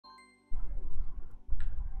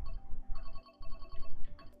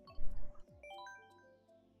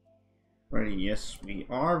Alrighty, yes we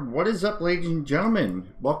are. What is up, ladies and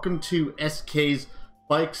gentlemen? Welcome to SK's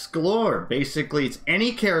Bikes Galore. Basically, it's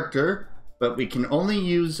any character, but we can only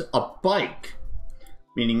use a bike.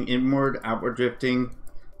 Meaning inward, outward drifting.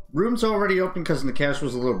 Room's already open because Nakash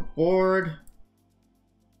was a little bored.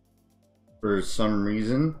 For some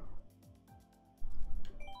reason.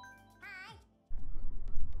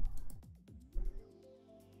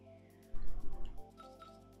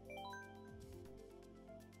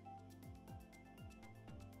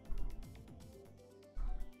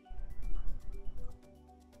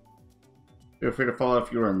 Feel free to follow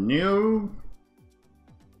if you are new.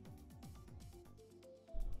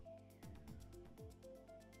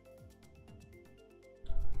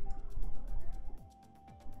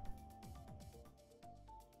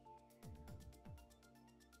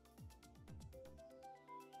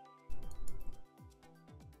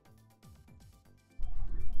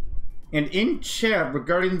 And in chat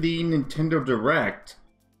regarding the Nintendo Direct,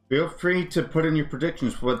 feel free to put in your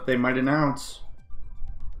predictions for what they might announce.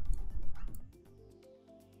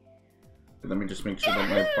 Let me just make sure that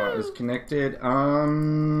my bot is connected.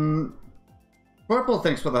 Purple,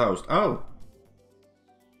 thanks for the host. Oh.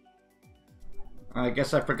 I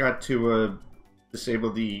guess I forgot to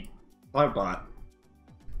disable the live bot.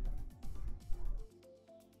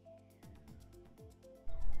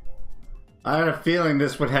 I had a feeling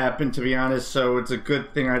this would happen, to be honest, so it's a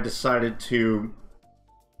good thing I decided to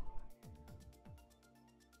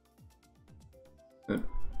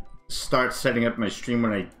start setting up my stream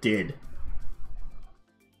when I did.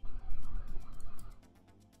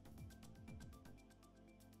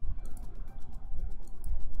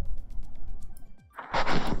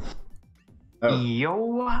 Oh.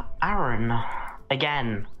 Yo, Aaron,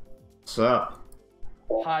 again. What's up?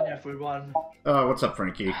 Hi everyone. Oh, what's up,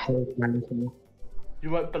 Frankie? You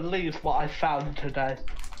won't believe what I found today.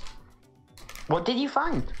 What did you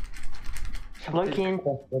find? Looking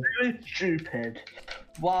very stupid.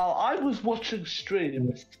 While I was watching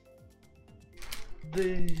streams,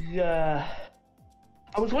 I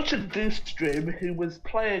was watching this stream who was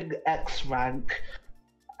playing X rank,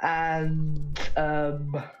 and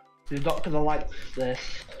you're not gonna like this,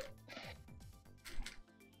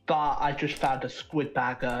 but I just found a squid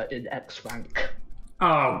bagger in X rank.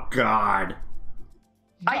 Oh God!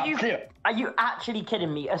 Are you actually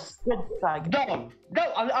kidding me? A squid bag?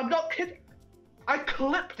 No, I'm not kidding. I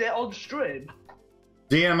clipped it on stream.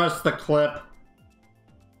 DM us the clip.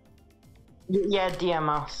 Yeah, DM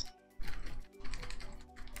us.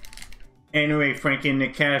 Anyway, Frankie and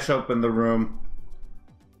Nakash opened the room.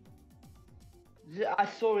 Yeah, I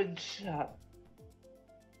saw in chat.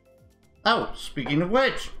 Oh, speaking of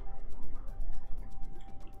which.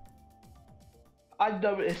 I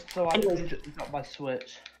noticed, so I immediately got my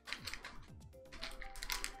Switch.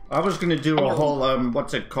 I was gonna do a whole,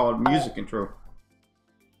 what's it called, music intro.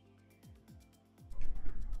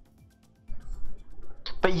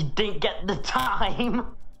 But you didn't get the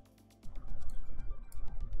time.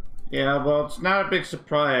 Yeah, well, it's not a big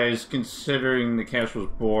surprise considering Nakash was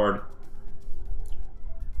bored.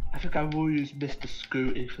 I think I will use Mr.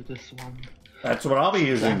 Scooty for this one. That's what I'll be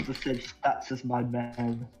using. That's the same stats as my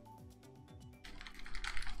man.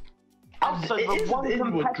 Also, the one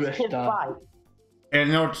competitive bike.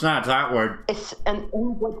 And no, it's not. It's outward. It's an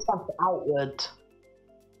inward slash outward.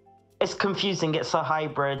 It's confusing. It's a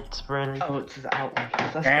hybrid, really. Oh, it's outward.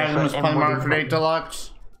 That's and it was playing Mario Kart 8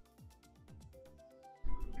 Deluxe.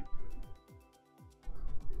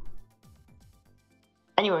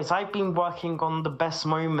 Anyways, I've been working on the Best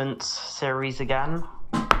Moments series again.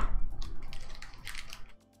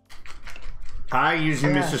 Hi,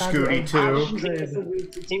 using Mr. Scooty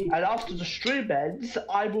too. And after the stream ends,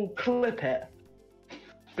 I will clip it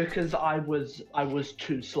because I was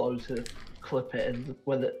too slow to clip it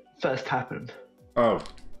when it first happened. Oh.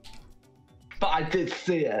 But I did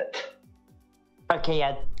see it. Okay,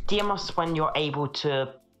 yeah. DM us when you're able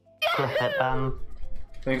to clip it.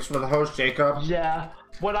 Thanks for the host, Jacob. Yeah.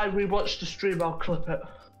 When I rewatch the stream, I'll clip it.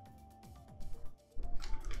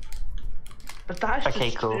 But that's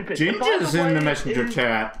okay, cool. Stupid. Ginger's in the messenger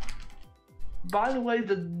chat. By the way,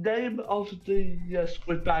 the name of the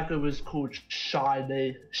squid bagger is called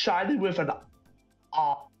Shiny. Shiny with an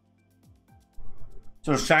R.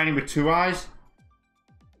 So shiny with two eyes?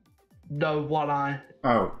 No, one eye.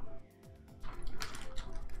 Oh.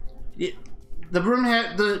 Yeah. The room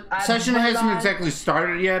the session hasn't exactly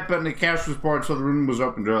started yet, but Nakash was bored, so the room was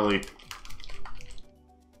opened early.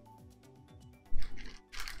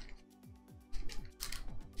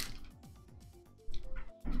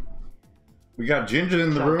 We got Ginger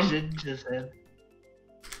in the room. Ginger's in.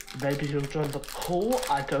 Maybe he'll join the call.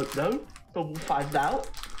 I don't know. So we'll find out.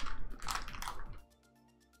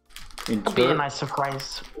 It'll be a nice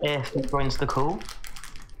surprise if he joins the call.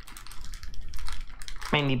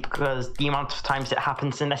 Mainly because the amount of times it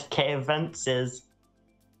happens in SK events is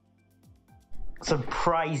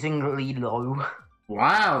surprisingly low.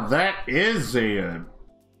 Wow, that is a...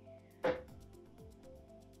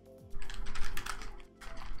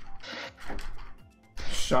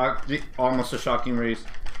 almost a shocking race.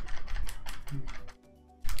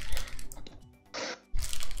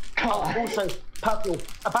 Oh, also, Purple,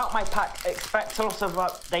 about my pack, expect a lot of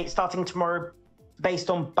updates starting tomorrow based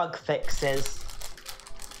on bug fixes.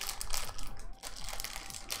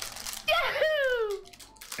 Yahoo!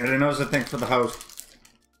 And it knows a thing for the host.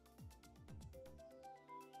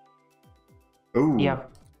 Ooh. Yep.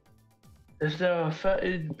 Is there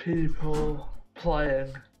 13 people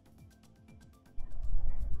playing?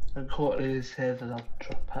 And Courtney is here that I'll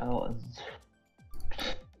drop out and...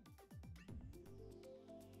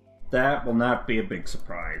 That will not be a big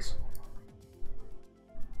surprise.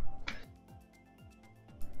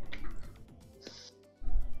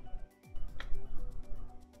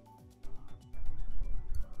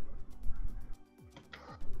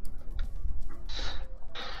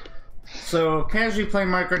 So, casually playing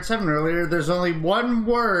Mario Kart 7 earlier, there's only one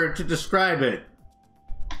word to describe it.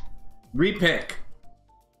 Repick.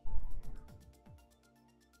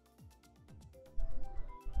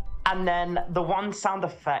 And then the one sound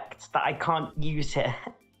effect that I can't use here.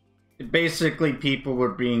 Basically, people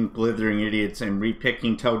were being blithering idiots and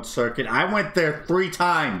repicking Toad Circuit. I went there 3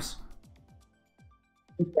 times.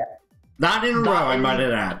 Yeah. Not in a row, I might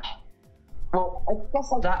add. Well, I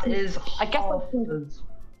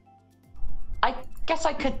guess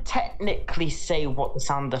I could technically say what the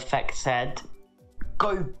sound effect said.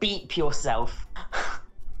 Go beep yourself.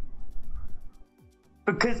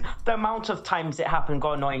 Because the amount of times it happened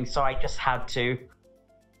got annoying, so I just had to.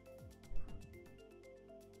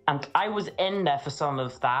 And I was in there for some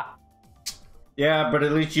of that. Yeah, but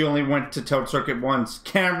at least you only went to Toad Circuit once.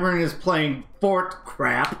 Cameron is playing Fort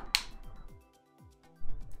crap.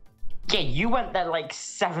 Yeah, you went there like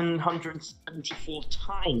 774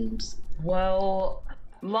 times. Well,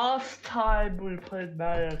 last time we played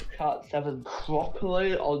Mario Kart 7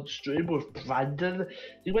 properly on stream with Brandon,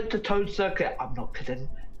 he went to Toad Circuit, I'm not kidding,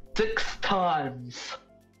 6 times.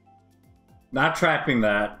 Not trapping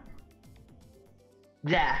that.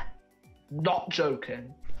 Yeah, not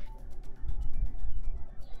joking.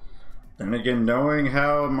 Then again, knowing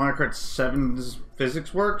how Mario Kart 7's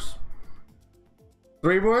physics works,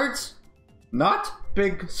 3 words? Not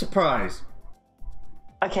big surprise.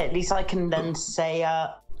 Okay, at least I can then say,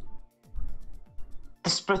 the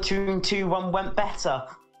Splatoon 2 one went better.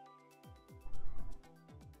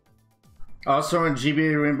 Also in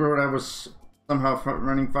GBA Rainbow Road, I was somehow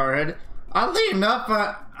running far ahead. Oddly enough,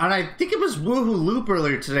 and I think it was Woohoo Loop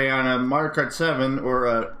earlier today on a Mario Kart 7,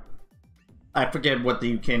 or I forget what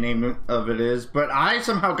the UK name of it is, but I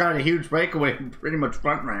somehow got a huge breakaway and pretty much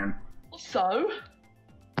front ran. So,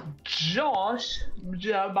 Josh,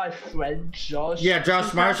 you know, my friend Josh. Yeah,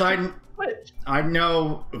 Josh Marsh, I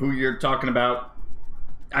know who you're talking about.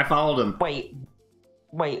 I followed him. Wait,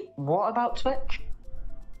 what about Twitch?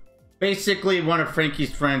 Basically, one of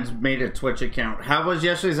Frankie's friends made a Twitch account. How was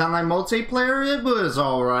yesterday's online multiplayer? It was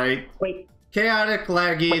alright. Wait. Chaotic,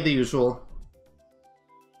 laggy, the usual.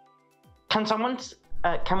 Can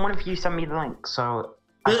one of you send me the link so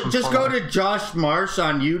I can Just follow? go to Josh Marsh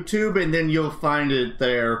on YouTube and then you'll find it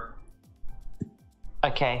there.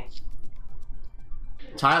 Okay.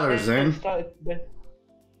 Tyler's in.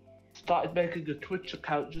 Started making a Twitch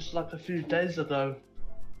account just like a few days ago.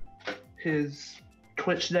 His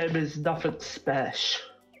Twitch name is Nothing Special.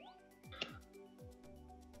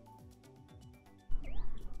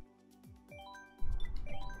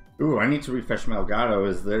 Ooh, I need to refresh my Elgato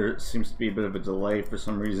as there seems to be a bit of a delay for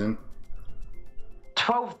some reason.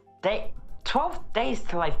 12 days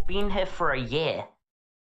till I've been here for a year.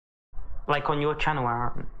 Like on your channel,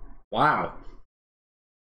 Aaron. Wow.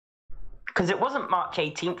 Because it wasn't March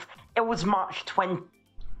 18th, it was March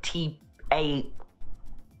 28th.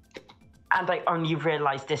 And I only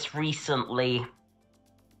realized this recently.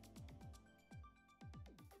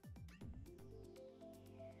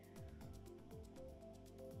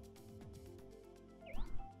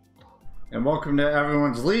 And welcome to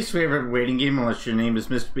everyone's least favorite waiting game, unless your name is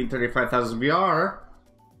Mr. Bean 35,000 VR.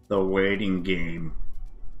 The waiting game.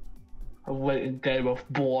 A waiting game of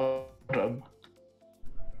boredom.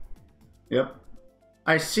 Yep.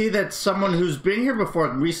 I see that someone who's been here before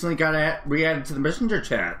recently got re-added to the messenger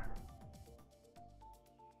chat.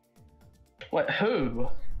 Wait, who?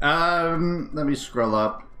 Let me scroll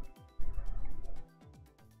up.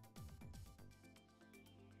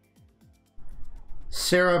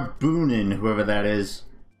 Sarah Boonen, whoever that is.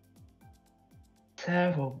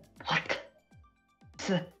 Sarah, what?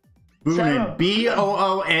 Boonen,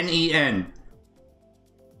 B-O-O-N-E-N.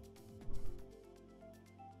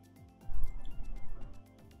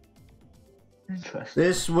 Interesting.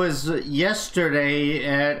 This was yesterday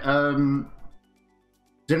at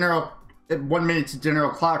dinner. 1 minute to dinner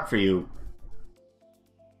o'clock for you.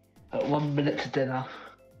 At 1 minute to dinner.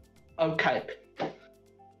 Okay.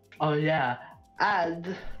 Oh yeah,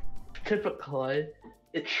 and typically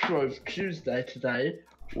it's Shrove Tuesday today,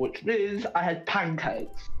 which means I had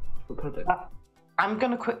pancakes for pudding. I'm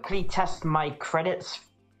gonna quickly test my credits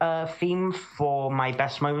theme for my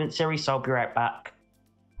best moment series, so I'll be right back.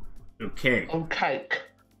 Okay. Okay.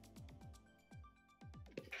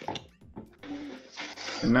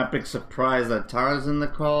 An epic surprise that Tara's in the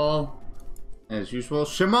call. As usual,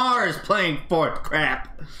 Shamar is playing Fort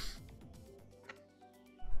Crap.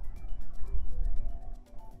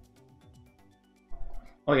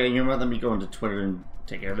 Okay, you know what? Let me go into Twitter and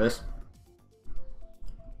take care of this.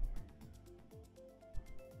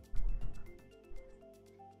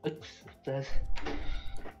 There's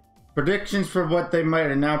Predictions for what they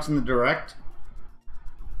might announce in the direct.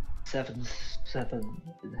 7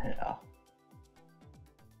 in here.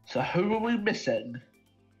 So who are we missing?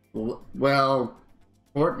 Well,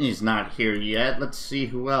 Courtney's not here yet. Let's see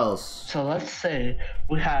who else. So let's see.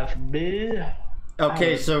 We have me.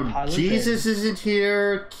 Okay, so Jesus isn't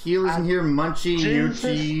here. Keel isn't here. Munchie,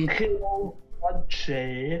 Yuchi. Keel,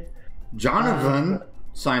 Munchie. Jonathan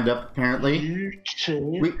signed up apparently.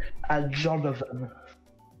 Yuchi and Jonathan.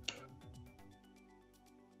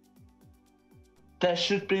 There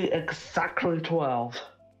should be exactly 12.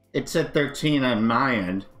 It's at 13 on my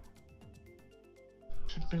end.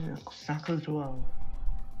 Should be exactly 12.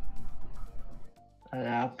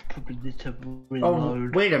 I'll probably need to reload. Oh,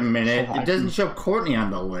 wait a minute. So It doesn't show Courtney on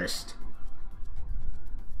the list.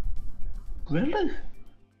 Really?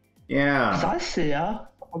 Yeah. 'Cause I see her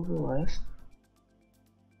on the list.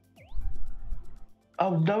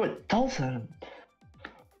 Oh no, it doesn't.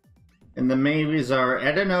 And the maybes are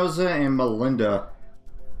Edenoza and Melinda.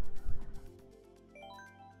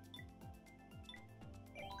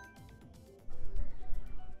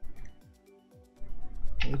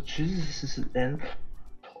 Oh, Jesus isn't in.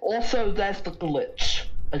 Also, there's the glitch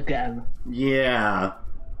again. Yeah.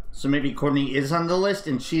 So maybe Courtney is on the list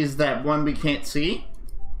and she's that one we can't see?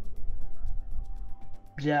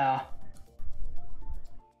 Yeah.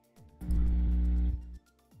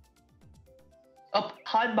 Oh,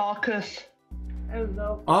 hi Marcus.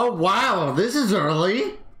 Hello. Oh, wow. This is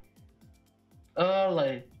early.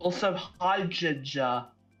 Early. Also, hi Ginger.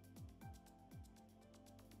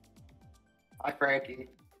 Hi, Frankie.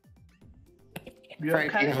 You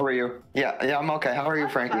Frankie, okay? how are you? Yeah, I'm okay. How are you,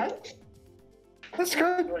 Frankie? Okay. That's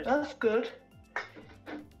good. That's good.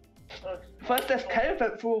 First SK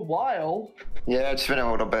event for a while. Yeah, it's been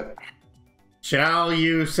a little bit. Shall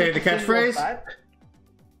you say the Good to see you catchphrase? back.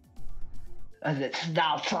 And it's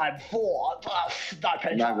now time for the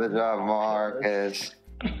sniper. Never job, Marcus.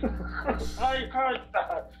 I heard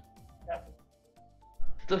that.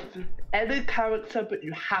 Any character, but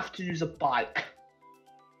you have to use a bike.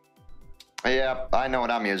 Yeah, I know what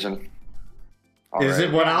I'm using. Is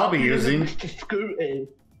it what I'll be using? Mr. Scooty.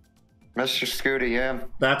 Mr. Scooty, yeah.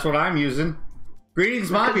 That's what I'm using. Greetings,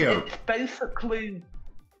 Mario.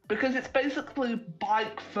 Because it's basically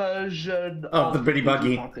bike version Of the Bitty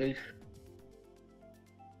Buggy.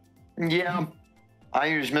 Yeah, I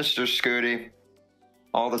use Mr. Scooty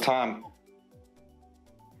all the time.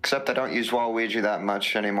 Except I don't use Waluigi that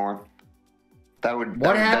much anymore.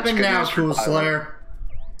 What happened now, Cool Slayer?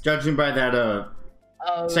 Judging by that,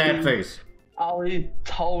 sad face. Ali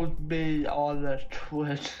told me on a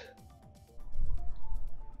Twitch.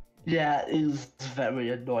 Yeah, he's very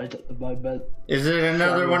annoyed at the moment. Is it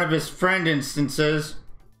another one of his friend instances?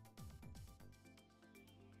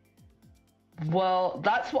 Well,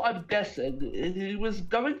 that's what I'm guessing. He was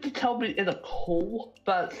going to tell me in a call,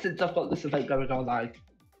 but since I've got this event going on, I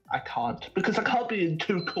can't. Because I can't be in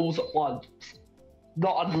 2 calls at once.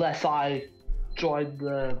 Not unless I join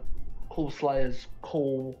the Cool Slayer's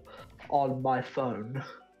call on my phone.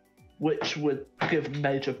 Which would give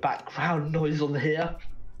major background noise on here.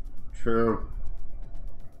 True.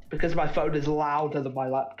 Because my phone is louder than my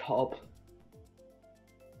laptop.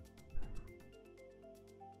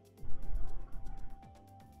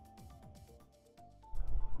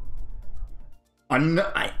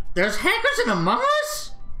 There's hackers in Among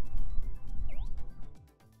Us?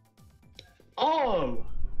 Oh!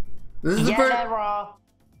 This is the Yeah, first. there are.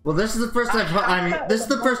 Well, this is the first this is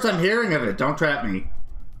the first I'm hearing of it. Don't trap me.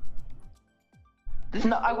 This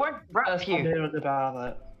No, is I won't the rap first time you. hearing about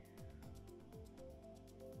it.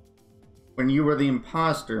 When you were the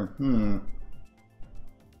imposter.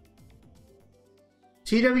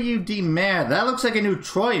 TWD Mad. That looks like a new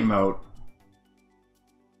Troy emote.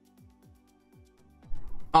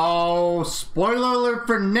 Oh, spoiler alert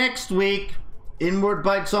for next week. Inward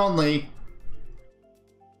bikes only.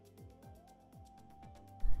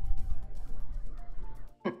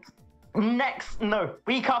 Next, no,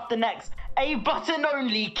 week after next, a button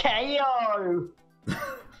only KO.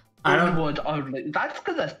 I don't. Inward only. That's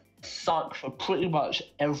gonna suck for pretty much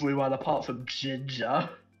everyone apart from Ginger.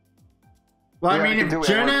 Well, Yeah, I I mean, can do if it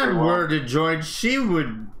Jenna pretty well. were to join, she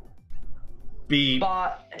would be.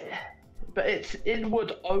 But it's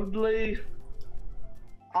inward only.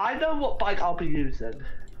 I know what bike I'll be using.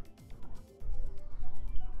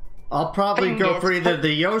 I'll probably Thing go is- for either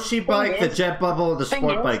the Yoshi bike, the is- Jet Bubble, or the thing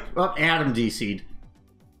Sport is- bike. Oh, Adam DC'd.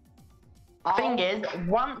 Thing is,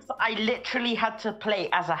 once I literally had to play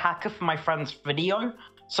as a hacker for my friend's video,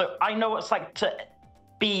 so I know what it's like to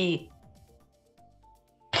be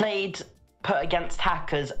put against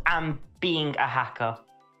hackers and being a hacker.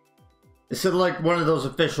 It's sort of like one of those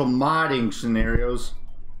official modding scenarios.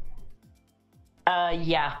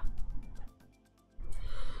 Yeah.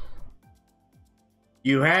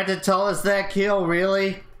 You had to tell us that, Kill,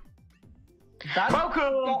 really? That's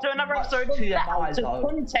Welcome not to another much episode of TMI, the though.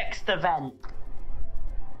 Context Event.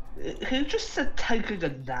 He just said taking a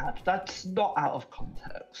nap. That's not out of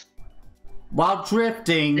context. While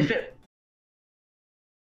drifting. If it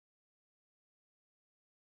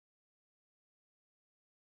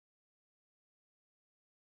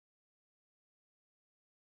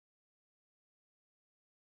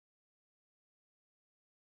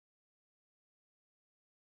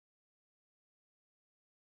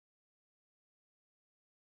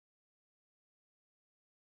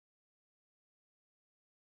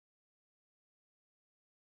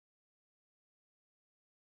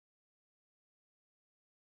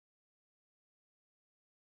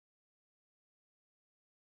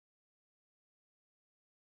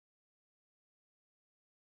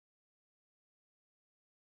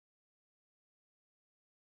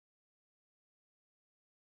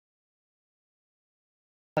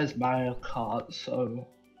plays Mario Kart, so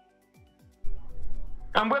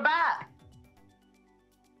And we're back.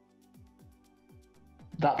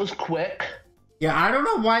 that was quick. Yeah, I don't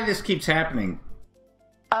know why this keeps happening.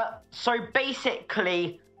 So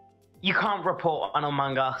basically, you can't report on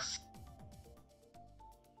Among Us.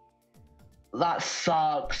 That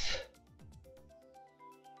sucks.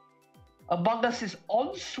 Among Us is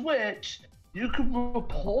on Switch. You can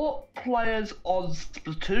report players on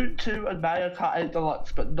Splatoon 2 and Mario Kart 8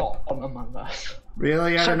 Deluxe, but not on Among Us.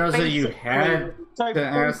 Really? I So don't know that you basically- had So to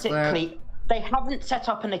ask that. basically, they haven't set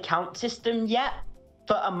up an account system yet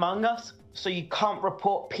for Among Us, so you can't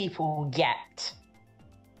report people yet.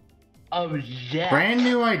 Oh yeah. Brand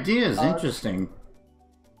new ideas. Interesting.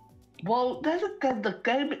 Well, then again, the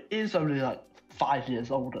game is only like 5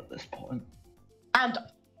 years old at this point. And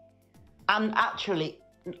actually,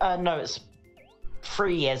 no, it's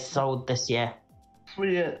 3 years old this year.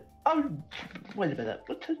 3 years. Oh, wait a minute.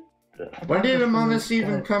 When did Among Us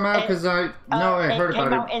even come out? Because I know I heard It came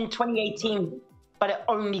about out in 2018, but it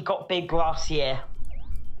only got big last year.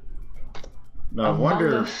 it. No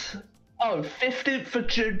wonder. Oh, 15th of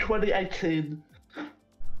June 2018.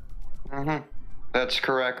 Mm-hmm. That's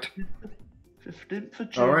correct. 15th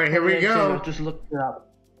of June. All right, here we 2018, go. I just looked it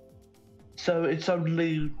up. So it's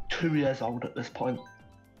only 2 years old at this point.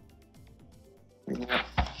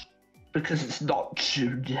 Because it's not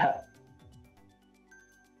June yet.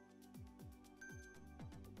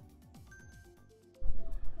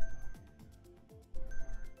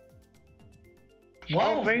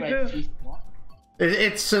 Well, very Red good. is what?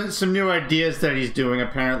 It's some new ideas that he's doing,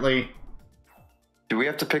 apparently. Do we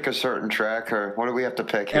have to pick a certain track, or what do we have to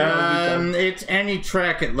pick? It's any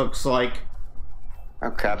track, it looks like.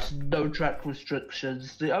 Okay. No track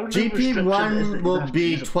restrictions. The only restriction is that GP1 you will have to be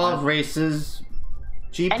use a 12 plan. races.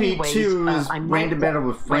 Anyways, GP2 is I might random get battle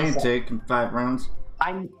with myself- Frantic in 5 rounds.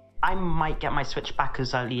 I might get my Switch back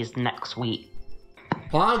as early as next week.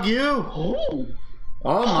 Pog you! Oh,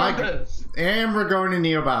 Oh my god. goodness. And we're going to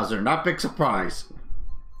Neo Bowser. Not big surprise.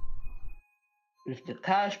 With the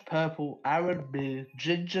Cash, Purple, Aaron, me,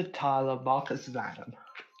 Ginger, Tyler, Marcus, and Adam.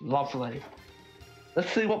 Lovely.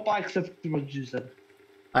 Let's see what bikes everyone's using.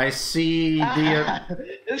 I see the...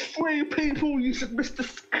 There's 3 people using Mr.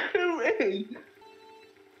 Scooty.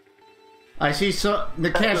 I see the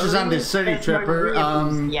cash is on the City There's no Tripper.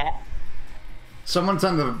 rules yet. Someone's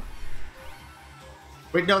on the...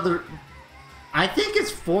 Wait, no, I think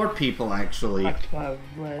it's 4 people actually. That's why I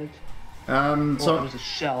read. So It was a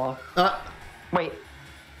shell. Wait,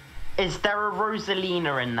 is there a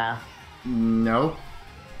Rosalina in there? no.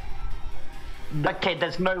 Okay,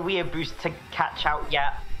 there's no weird boost to catch out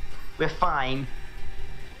yet. We're fine.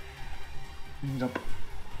 Nope.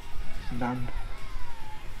 None.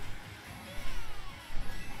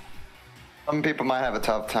 Some people might have a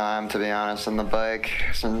tough time, to be honest, on the bike,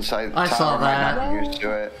 since I saw might that. not be used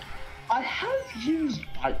to it. I have used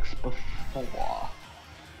bikes before.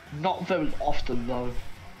 Not very often though.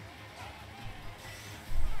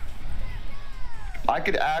 I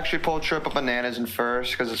could actually pull triple bananas in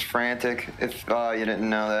first because it's frantic. If you didn't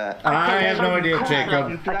know that. I have no idea, You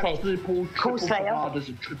Jacob. can Okay. actually pull Cool, triple Slayer. bananas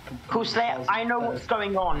and triple Cool, Slayer, bananas I know first. what's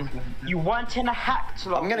going on. You weren't in a hacked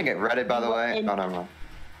lobby. I'm gonna get ready, by the way. Oh, never mind.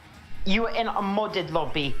 You were in a modded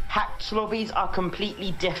lobby. Hacked lobbies are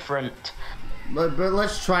completely different. But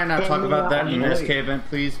let's try not to talk about that in this SK event,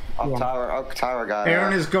 please. Oh, Tyler got it.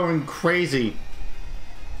 Aaron is going crazy.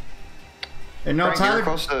 And no, Frank, you were Tyler.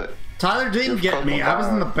 close to. Tyler didn't you're get close me. to I was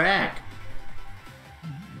in the Tyler. back.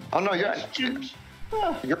 Oh no, you're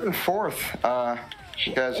in 4th.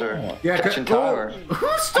 You guys are Yeah, catching oh, Tyler. who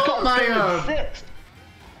stole my? Six.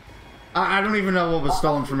 I don't even know what was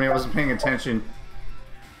stolen from me. I wasn't paying attention.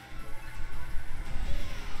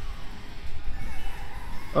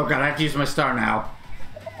 Oh god, I have to use my star now.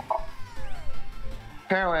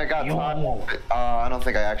 Apparently, I got. I don't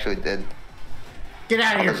think I actually did. Get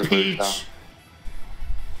out of here, There's a Peach! boost,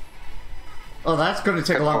 Oh, that's going to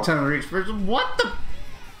take a long time to reach first. What the?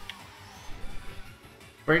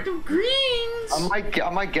 Break the greens! I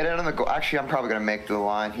might get it on the goal. Actually, I'm probably gonna make the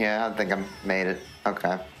line. Yeah, I think I made it.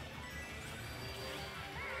 Okay.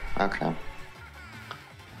 Okay.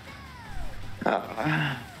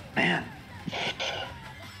 Man.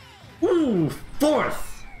 Ooh,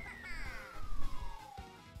 4th!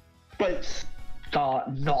 But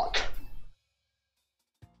start not.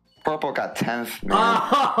 Purple got 10th, man.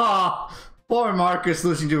 Ah, poor Marcus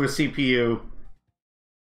listening to a CPU.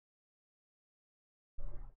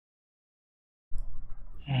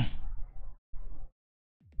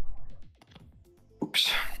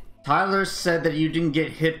 Oops. Tyler said that you didn't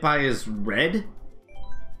get hit by his red.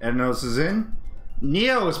 Ednos is in.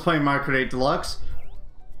 Neo is playing Minecraft 8 Deluxe.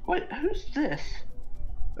 Wait, who's this?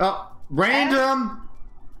 Oh, random!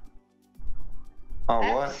 Oh,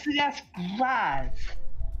 what? FCS Graz.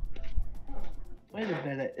 Wait a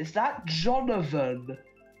minute, is that Jonathan?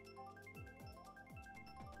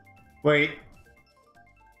 Wait.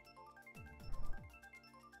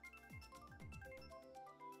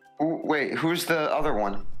 Ooh, wait, who's the other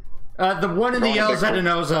one? The one in the yellow is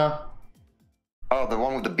Edenoza. Oh, the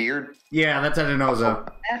one with the beard? Yeah, that's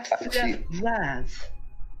Edenoza. FCS Graz.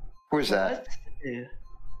 Who is that? Let's see.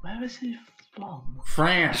 Where is he from?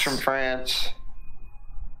 France. He's from France.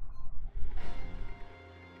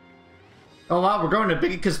 Oh wow, we're going to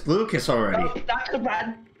Bigicus Blue Kiss already. Oh, that's a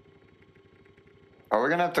random. Are we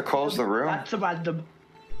gonna have to close the room? That's a random.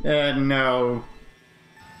 No.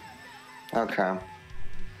 Okay.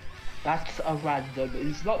 That's a random.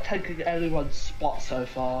 He's not taking anyone's spot so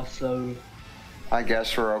far, so I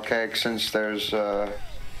guess we're okay since there's A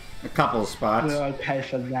couple of spots. we're okay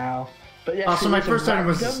for now. But yeah, Also, he my was a first item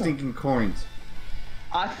was the random. stinking coins.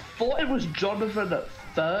 I thought it was Jonathan at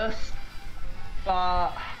first,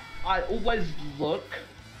 but I always look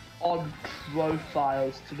on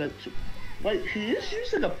profiles to make sure. Wait, he is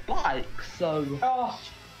using a bike, so.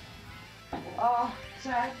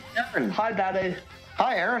 Sad. Aaron. Hi, Daddy.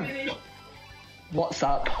 Hi, Aaron. What's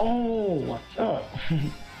up? Oh, what's up?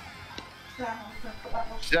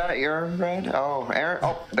 Is that your red? Oh, Aaron.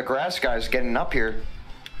 Oh, the grass guy's getting up here.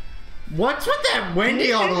 What's with that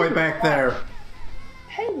Wendy all the way back there?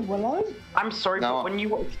 Hey, Willow. I'm sorry, No. but when you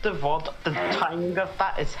watch the VOD, the timing of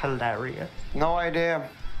that is hilarious. No idea.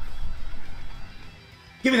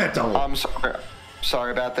 Give me that double. I'm sorry.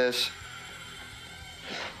 Sorry about this.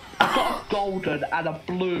 I got a golden and a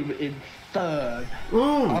blue in third.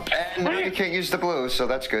 Ooh. And now you can't use the blue, so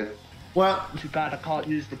that's good. Well, Too bad I can't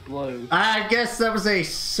use the blue. I guess that was a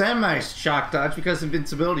semi-shock dodge because of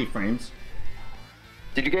invincibility frames.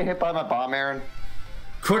 Did you get hit by my bomb, Aaron?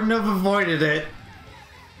 Couldn't have avoided it.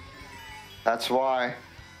 That's why.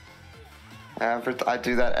 I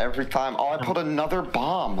do that every time. Oh, I put another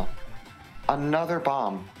bomb. Another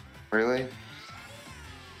bomb. Really?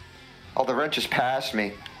 Oh, the red just passed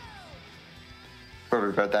me.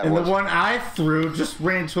 Whoever bet that And was. the one I threw just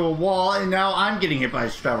ran into a wall, and now I'm getting hit by a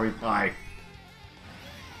strawberry pie.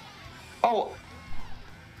 Oh,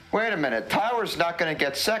 wait a minute. Tyler's not going to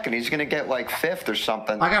get second. He's going to get like 5th or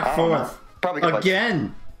something. I got don't know. 4th. Probably get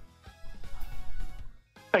Again.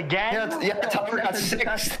 Again? Yeah, Tyler got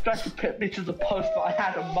 6. Tried to put me to the post, but I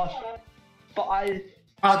had a much. But I.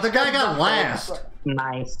 Oh, the guy got last.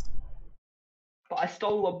 Nice. But I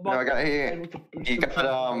stole a No, much. he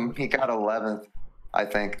got 11th, I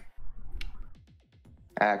think.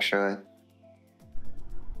 Actually,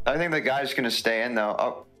 I think the guy's gonna stay in though.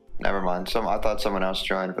 Oh, never mind. I thought someone else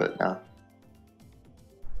joined, but no.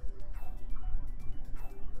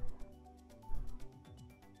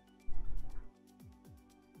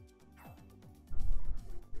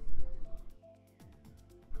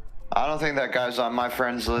 I don't think that guy's on my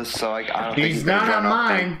friends list, so I don't think He's not on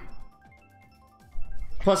mine.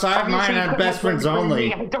 Plus, I have mine on best friends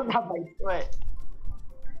only. I don't have my foot.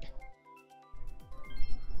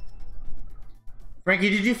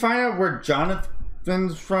 Frankie, did you find out where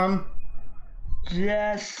Jonathan's from?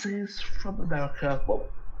 Yes, he's from America. Well,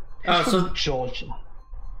 he's so from Georgia.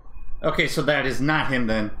 Okay, so that is not him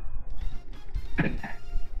then.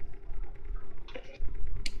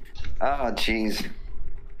 Oh, jeez.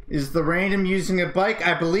 Is the random using a bike?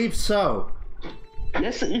 I believe so.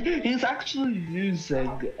 Yes, he's actually using,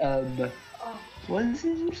 what is he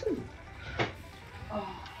using?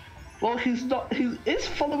 Well, he's not, he is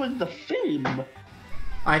following the theme.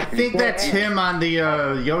 I think that's him on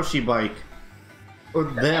the Yoshi bike. Or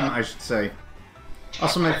them, I should say.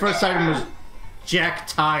 Also, my first item was Jack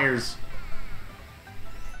Tires.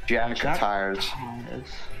 Jack Tires.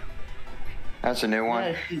 That's a new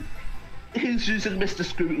one. Yeah, he's using Mr.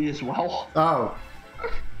 Scooty as well. Oh.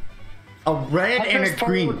 A red and a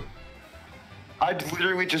green. I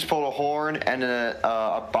literally just pulled a horn and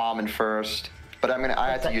a bomb in first. But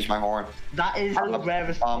I had to use my horn. That is the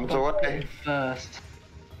rarest bombs away. First.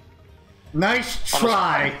 Nice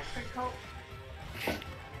try.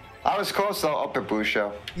 I was close though, up at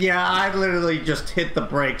Busho. Yeah, I literally just hit the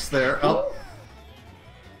brakes there. Oh.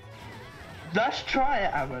 Let's try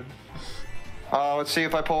it, Aaron. Let's see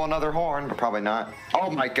if I pull another horn, but probably not. Oh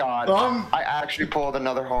my god. I actually pulled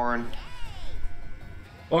another horn.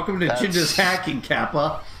 Welcome to Jinja's hacking,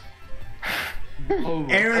 Kappa.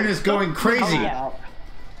 Aaron is going crazy. Oh, yeah.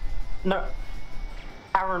 No.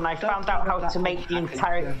 Aaron, I found out how to make the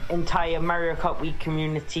entire Mario Kart Wii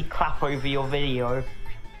community clap over your video.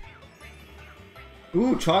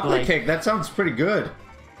 Ooh, chocolate cake. That sounds pretty good.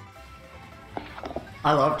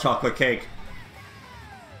 I love chocolate cake.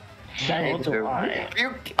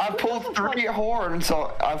 I've pulled 3 horns,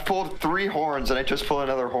 so I've pulled 3 horns, and I just pulled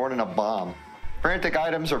another horn and a bomb. Frantic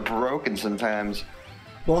items are broken sometimes.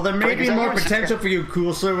 Well, there may be more potential for you,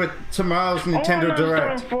 Coolser, with tomorrow's Nintendo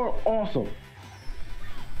Direct. Awesome.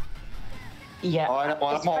 Yeah. Oh, I know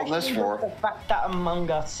what I'm holding this for. The fact that Among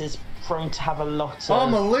Us is prone to have a lot of... Oh,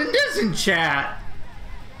 Melinda's in chat!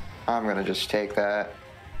 I'm gonna just take that.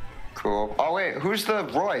 Cool. Oh wait, who's the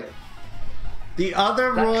Roy? The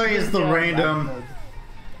other Roy is the random.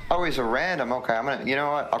 Oh, he's a random. Okay, I'm gonna. You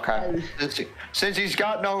know what? Okay. Since he's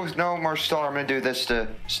got no more star, I'm gonna do this to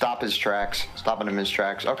stop his tracks. Stopping him in his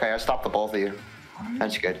tracks. Okay, I stopped the both of you.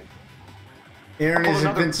 That's good. Aaron is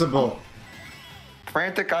invincible.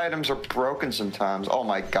 Frantic items are broken sometimes. Oh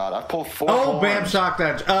my god, I pulled 4 Oh, horns. Bam Shock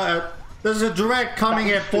that. There's a direct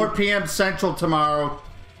coming at 4 p.m. Central tomorrow.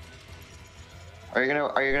 Are you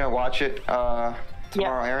gonna watch it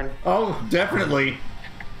tomorrow, Aaron? Oh, definitely.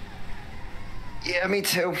 Yeah, me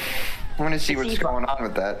too. I want to see what's going on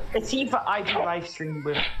with that. It's either I do live stream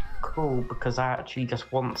with Cool because I actually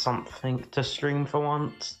just want something to stream for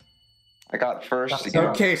once. I got first.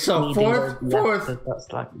 Okay, so 4th,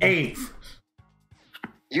 8th.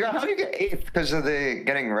 How do you get 8th? Because of the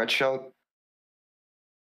getting red shell?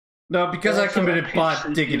 No, because I committed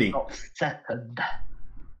bot diggity. Second.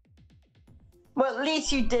 Well, at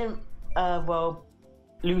least you didn't,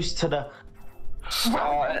 lose to the...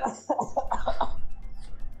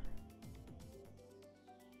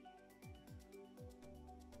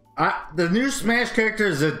 The new Smash character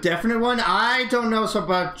is a definite one. I don't know so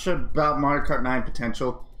much about Mario Kart 9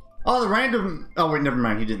 potential. Oh, the random... Oh, wait, never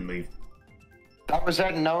mind. He didn't leave. That was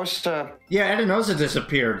Edenosa. Yeah, Edenosa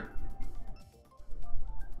disappeared.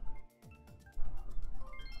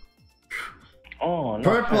 Oh, no.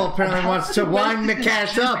 Purple apparently wants to wind the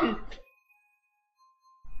cash up.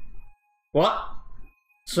 What?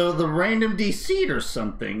 So the random DC'd or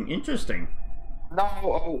something. Interesting. No,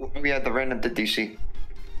 oh, we had the random to DC.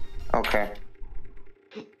 Okay.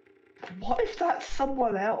 What if that's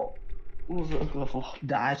someone else?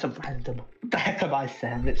 Nah, it's a random. What the heck am I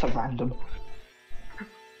saying? It's a random.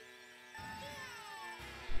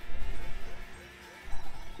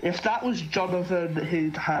 If that was Jonathan,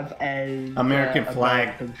 he'd have a American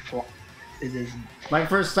flag. American flag. It isn't. My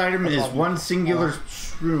first item is one singular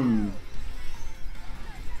shroom.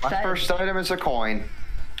 My first item is a coin.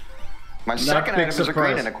 My second big item is a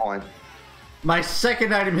surprise. green and a coin. My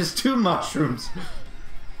second item is 2 mushrooms.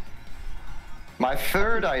 My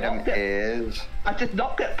third item is I did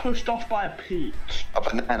not get pushed off by a peach. a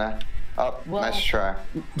banana. Oh, Well- nice try.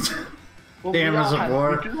 Well, Damn, there's a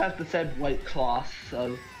war. we do have the same weight class,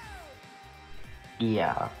 so.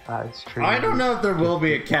 Yeah, that's true. I don't know if there will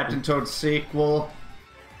be a Captain Toad sequel.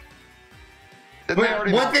 Didn't they But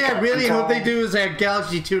already one make thing I Captain really hope they Toad? do is add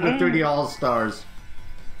Galaxy 2 to 3D All-Stars.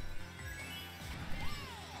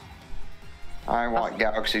 I want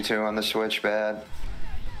Galaxy 2 on the Switch bad.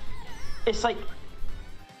 It's like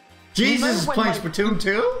Jesus is when, playing like, Splatoon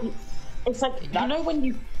 2? it's like you know when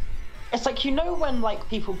you. It's like you know when like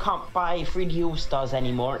people can't buy 3D All Stars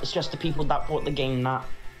anymore. It's just the people that bought the game that.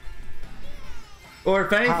 Or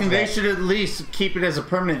if anything, they it. should at least keep it as a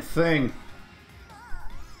permanent thing.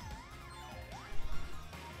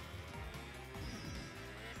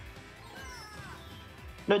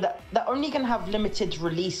 No, they're only gonna have limited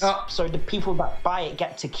release, Oh. so the people that buy it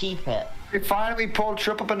get to keep it. We finally pulled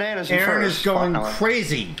triple bananas in Aaron first. is going Finally.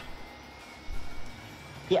 crazy.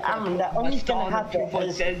 Yeah, Aaron, they're only gonna have it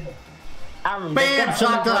as Aaron. they're Bam, gonna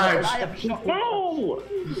shot only have it dodge. as the people-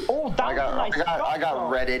 Oh, that I got, was a nice I got shot.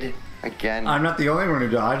 redded again. I'm not the only one who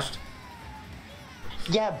dodged.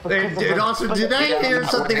 Yeah, because And also, but did I the- hear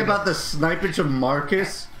something about the snipage of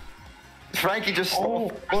Marcus? Frankie just stole.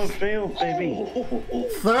 field, baby.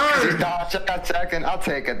 Third! Dodge, I got second. I'll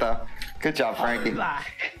take it though. Good job, Frankie.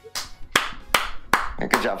 Back. Yeah,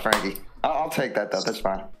 good job, Frankie. I'll take that though. That's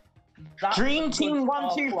fine. Dream Team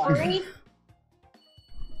 1, 2, 3.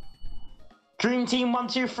 Dream Team 1,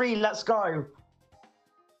 2, 3. Let's go.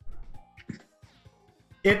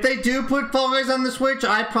 If they do put Fall Guys on the Switch,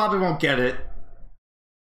 I probably won't get it.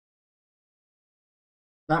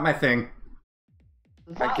 Not my thing.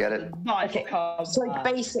 I get it. Nice Okay, comeback. so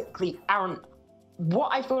basically, Aaron,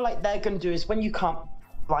 what I feel like they're gonna do is when you can't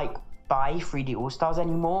like buy 3D All Stars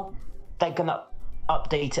anymore, they're gonna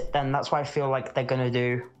update it. Then that's what I feel like they're gonna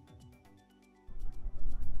do.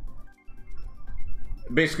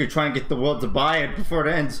 Basically try and get the world to buy it before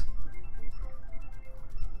it ends.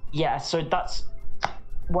 Yeah, so that's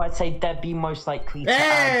what I'd say. They'd be most likely to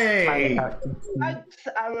Hey! add. Thanks,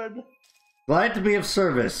 Aaron. Glad to be of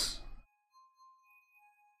service.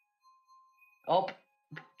 Oh,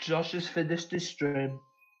 Josh has finished his stream.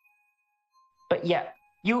 But yeah,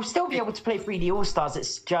 you'll still be able to play 3D All Stars.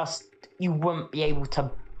 It's just you won't be able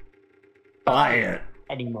to Buy it.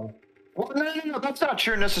 anymore. Well, no. That's not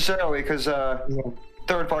true necessarily because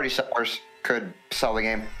third-party sellers could sell the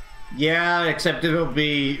game. Yeah, except it'll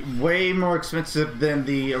be way more expensive than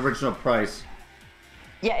the original price.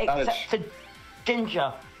 Yeah, That is- except for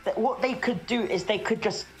Ginger. What they could do is they could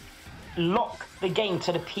just lock the game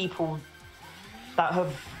to the people that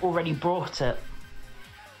have already bought it.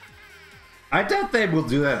 I doubt they will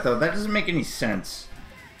do that though. That doesn't make any sense.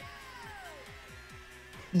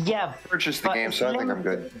 Yeah. Purchase the but game, it's so I think I'm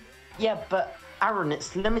good. Yeah, but Aaron,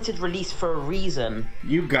 it's limited release for a reason.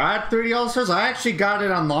 You got 3D All-Stars? I actually got it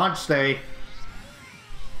on launch day.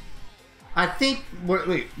 I think...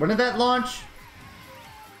 Wait, when did that launch?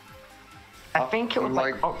 I think it was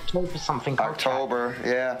like like October something. I'll check. October,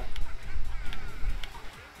 yeah.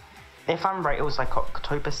 If I'm right, it was like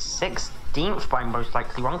October 16th, but I'm most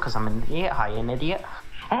likely wrong because I'm an idiot. Hi, an idiot.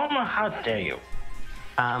 Oh my, how dare you?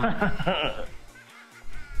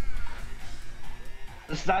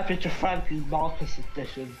 The Sniper to Frankie Marcus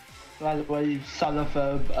edition. By the way, son of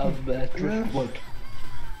Driftwood.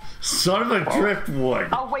 Son of a driftwood.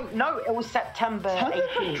 Oh wait, no, it was September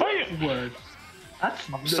 18th. Driftwood. That's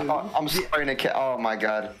I'm new. sorry, Nikesh. Oh my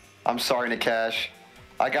god. I'm sorry, Nikesh.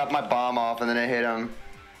 I got my bomb off and then it hit him.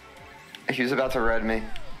 He was about to red me.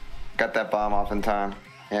 Got that bomb off in time.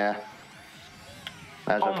 Yeah.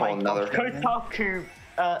 Imagine Oh I my pull another. god,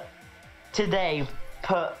 Kotaku today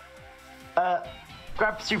put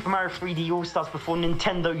grab Super Mario 3D All Stars before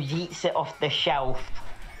Nintendo yeets it off the shelf.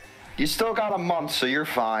 You still got a month, so you're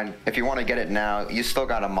fine. If you want to get it now, you still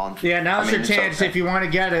got a month. Yeah, now's I mean, your chance it's okay. if you want to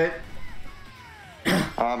get it.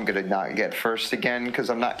 I'm gonna not get first again because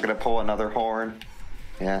I'm not gonna pull another horn.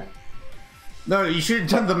 Yeah. No, you should have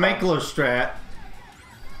done the Makelo strat.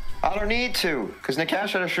 I don't need to, because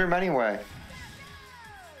Nikesh had a shroom anyway.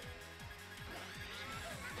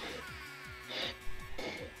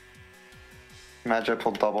 Imagine I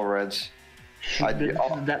pulled double reds.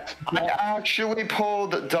 That's I actually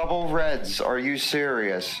pulled double reds. Are you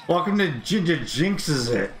serious? Welcome to Ginger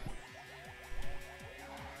Jinxes it.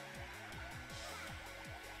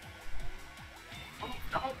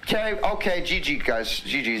 Okay, GG guys,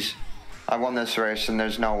 GG's. I won this race and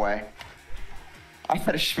there's no way. I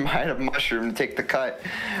had a mushroom to take the cut.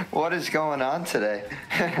 What is going on today?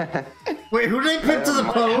 Wait, who did I pit to the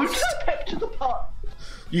post? Pip to the pot.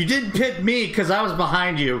 You didn't pit me because I was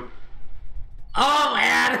behind you. Oh,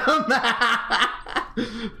 Adam!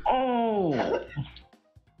 Oh!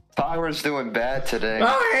 Tyler's doing bad today.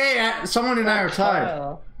 Oh, hey, someone and I are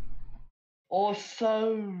tied.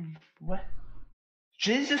 Also, what?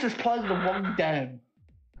 Jesus is playing the wrong game.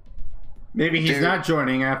 Maybe he's Dude. not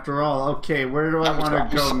joining after all. Okay, where do I want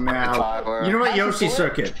to go now? Tyler. You know what, How's it Yoshi going?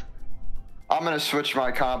 Circuit. I'm gonna switch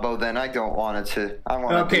my combo then. I don't want it to. I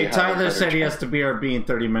want to Okay, be Tyler said he has to BRB in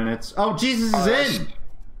 30 minutes. Oh, Jesus is in!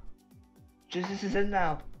 Jesus is in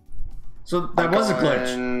now. So that was a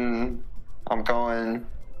glitch. I'm going.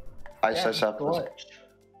 Ice up. glitch.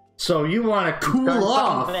 So you want to cool Going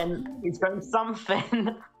off. something. He's going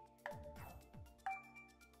something.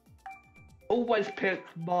 Always pick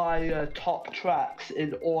my top tracks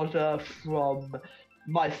in order from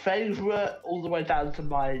my favorite all the way down to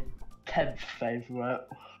my 10th favorite.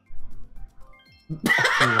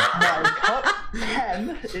 My top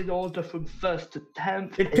 10 in order from 1st to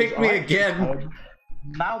 10th. It picked me again.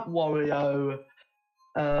 Mount Wario,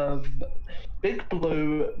 Big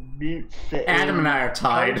Blue, Mute City. Adam and I are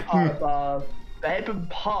tied. Baben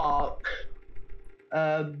Park,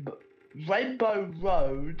 Rainbow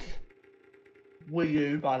Road. Wii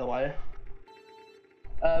U, by the way.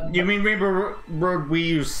 You mean Rainbow Road Wii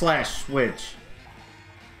U / Switch?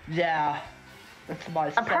 Yeah, that's my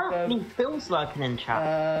Apparently, second. Phil's lurking in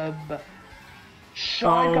chat.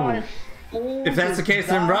 Shy Oh. Guy Falls If that's the is case,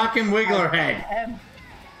 then that. Rockin' Wigglerhead. My 10th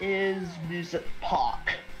is Music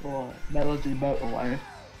Park or Melody Motorway.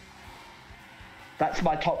 That's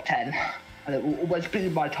my top 10, and it will always be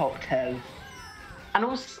my top 10. And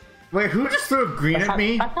also, Wait, who just threw a green at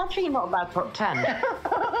me? that's actually not a bad top 10.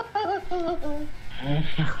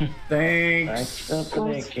 Thanks.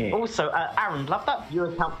 Also, Aaron, love that view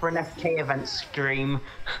account for an FK event stream.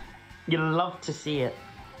 You'll love to see it.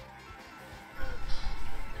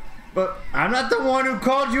 But I'm not the one who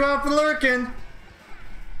called you out for lurking.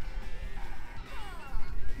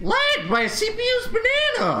 Led by a CPU's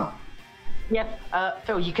banana. Yep,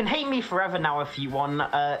 Phil, you can hate me forever now if you want.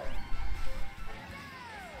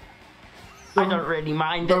 I don't really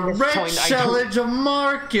mind The at this red point. shellage of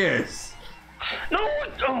Marcus. No!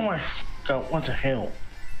 Oh my god, what the hell?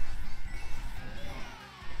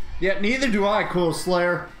 Yeah, neither do I, Cool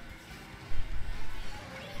Slayer.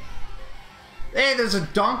 Hey, there's a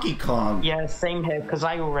Donkey Kong. Yeah, same here, because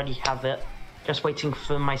I already have it. Just waiting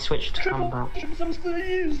for my Switch to come back. I'm still gonna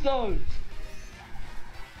use those.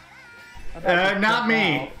 Not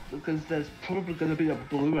me. Because there's probably gonna be a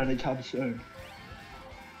blue anytime soon.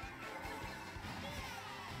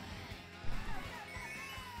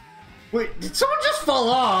 Wait, did someone just fall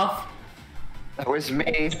off? That was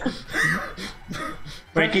me.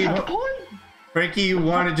 Frankie, That's the point. Frankie, you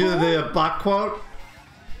want to do the bot quote?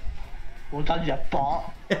 Well done, you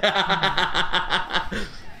bot.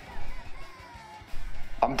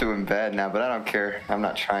 I'm doing bad now, but I don't care. I'm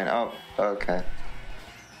not trying. Oh, okay.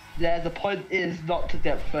 Yeah, the point is not to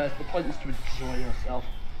get first. The point is to enjoy yourself.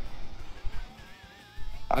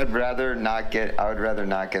 I'd rather not get. I would rather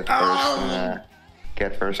not get first than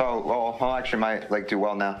get first. Oh, well, I actually might like do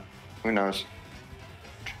well now. Who knows?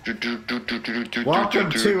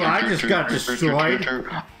 Welcome to I Just Got Destroyed.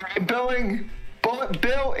 Billing, Bullet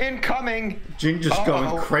Bill incoming. Ginger's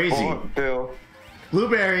going crazy. Bullet Bill.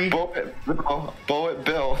 Blueberry. Bullet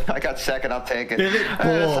Bill. I got second. I'll take it. Billet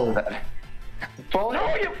Bull. Bullet.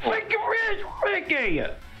 No, you freaking rich Ricky! I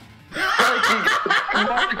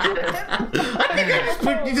think I just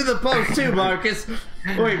put you to the post too, Marcus.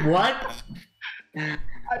 Wait, what?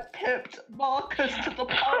 I pipped Marcus to the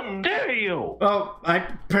How post. dare you! Oh, I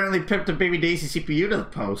apparently pipped a baby Daisy CPU to the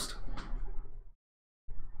post.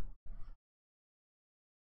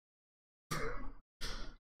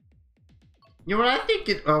 You know what I think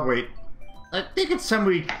it... Oh, wait. I think it's time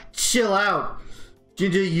we chill out.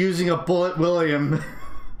 Ginger using a Bullet William.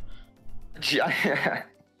 Yeah,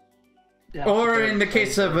 Or in the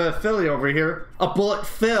case of Philly over here, a Bullet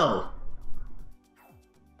Phil.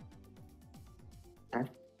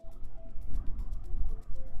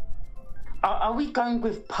 Are we going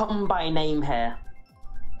with Pum by name here?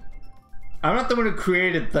 I'm not the one who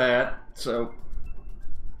created that, so...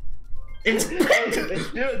 It's... Let's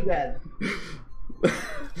do it then.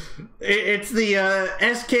 It's the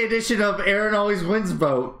SK edition of Aaron Always Wins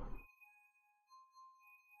vote.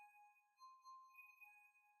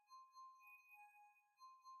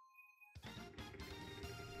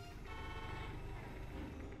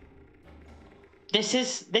 This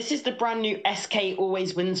is the brand new SK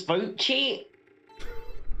Always Wins vote cheat.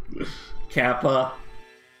 Kappa.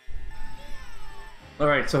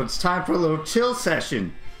 Alright, so it's time for a little chill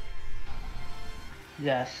session.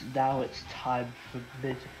 Yes, now it's time for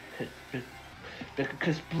me to pick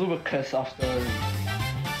because Bluicus after.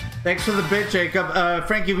 Thanks for the bit, Jacob.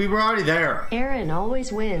 Frankie, we were already there. Aaron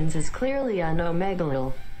always wins is clearly on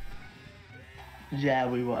Omegalil. Yeah,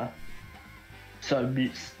 we were. So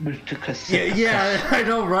Muticus. Yeah, I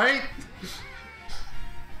know, right?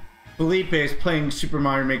 Felipe is playing Super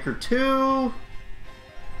Mario Maker 2.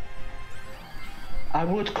 I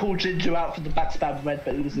would call Ginger out for the backspam red,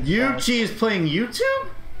 but it was Yuchi is playing YouTube?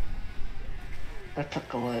 That's a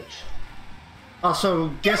glitch. Also,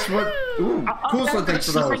 guess what? Ooh, cool, so thanks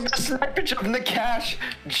for those. Sniper in the cash,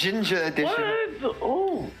 Ginger edition. What?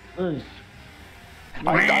 Oh.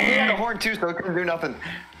 I had a horn too, so it couldn't do nothing.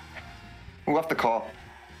 Who left the call?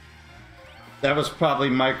 That was probably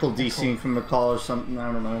Michael DCing from the call or something,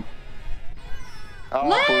 I don't know.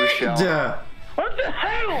 Oh, bullshit. What the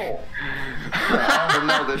hell? Oh,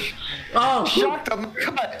 no, this Oh, shocked him.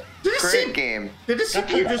 Cut. Did it Great seem- game. did this That's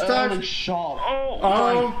CPU an just early die? shot. Oh,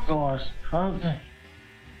 Oh. my gosh. Okay.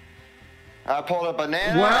 I pulled a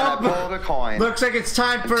banana Well, and I pulled a coin. Looks like it's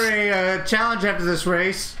time for a challenge after this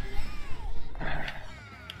race.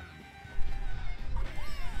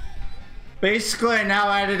 Basically, I now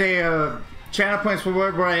added a channel points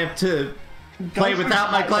reward where I have to play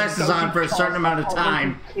without my glasses on for a certain amount of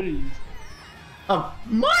time. Oh,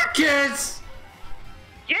 Marcus!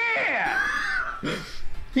 Yeah!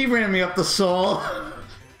 He ran me up the soul.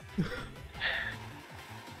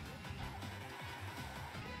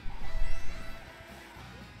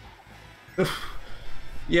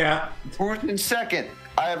 Yeah, Who's in second?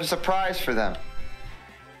 I have a surprise for them.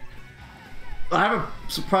 I have a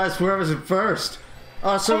surprise for whoever's in first.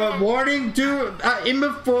 So a warning, in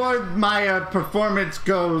before my performance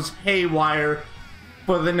goes haywire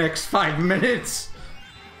for the next 5 minutes.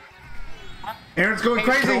 Aaron's going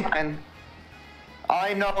crazy.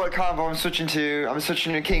 I know what combo I'm switching to. I'm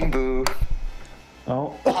switching to King Boo.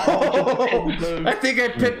 Oh. I think I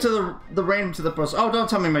picked to the random to the post. Oh, don't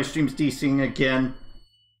tell me my stream's DCing again.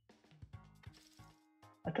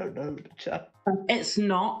 I don't know, chat. It's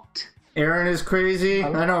not. Aaron is crazy.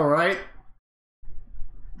 I know, right?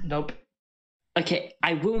 Nope. Okay,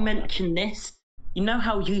 I will mention this. You know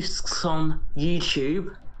how Yusk's on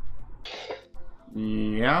YouTube?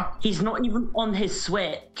 Yeah. He's not even on his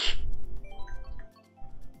Switch.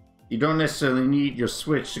 You don't necessarily need your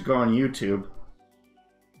Switch to go on YouTube.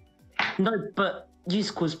 No, but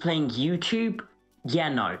Yusk was playing YouTube? Yeah,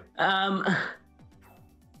 no.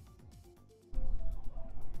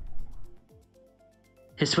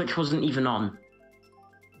 His Switch wasn't even on.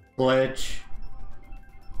 Glitch.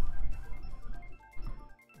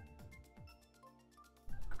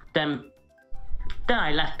 Then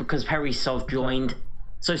I left because Perry self-joined.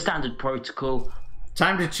 So standard protocol.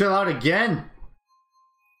 Time to chill out again.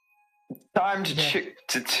 Time to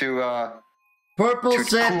Purple To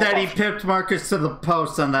said cool that he off. pipped Marcus to the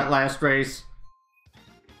post on that last race.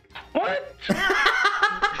 What?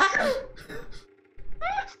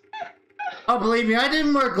 Oh, believe me, I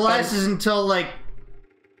didn't wear glasses until like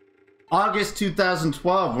August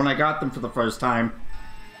 2012 when I got them for the first time.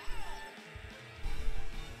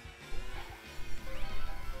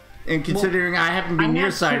 And considering I happen to be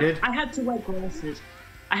nearsighted. I had to wear glasses.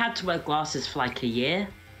 I had to wear glasses for like a year.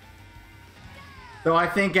 So I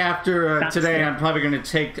think after That's today, it. I'm probably going to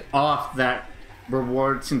take off that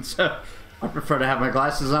reward since I prefer to have my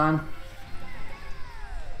glasses on.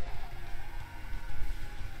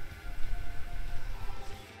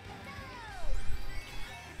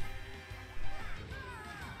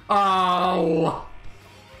 Oh!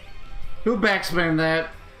 Who backspammed that?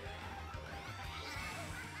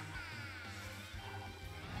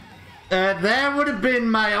 That would have been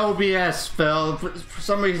my OBS, Phil. For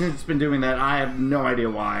some reason, it's been doing that. I have no idea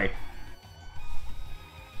why.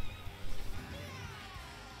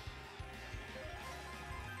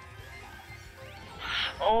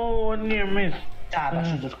 Oh, near miss. Damn, I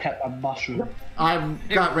should have kept my mushroom. I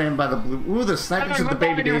got ran by the blue. Ooh, the snipers of the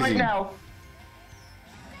baby right daisy. now.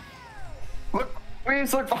 Look,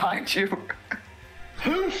 please look behind you.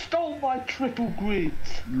 Who stole my triple greens?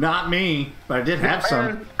 Not me, but I did have some.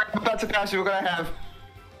 Aaron, I'm about to pass you. We're gonna have.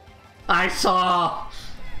 I saw.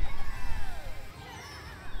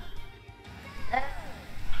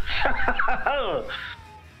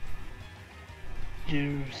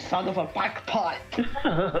 You son of a bagpipe.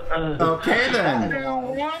 Okay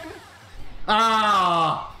then.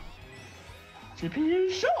 Ah, CPU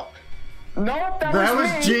shock. No, that That was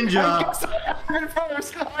was me. Ginger. I guess I went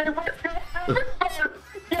first. I went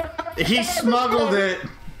first. he smuggled it.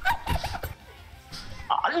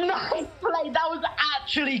 Nice play. That was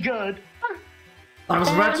actually good. I was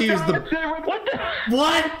about to use the. What the?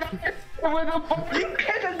 What? Where the fuck are you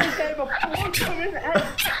kidding? You gave a point to his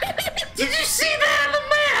head. Did you see that on the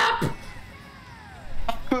map?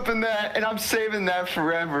 I'm flipping that, and I'm saving that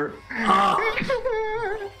forever.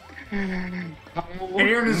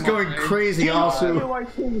 Aaron is going crazy also.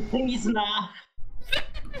 Please, nah.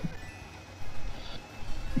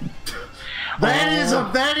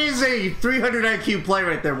 That is a 300 IQ play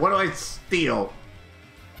right there. What do I steal?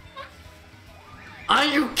 Are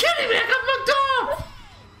you kidding me? I got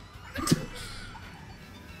fucked up!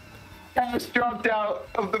 Cash dropped out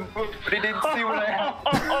of the book, but he didn't see what I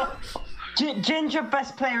had. Ginger,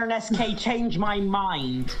 best player in SK, changed my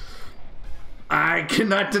mind. I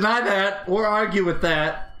cannot deny that or argue with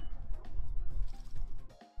that.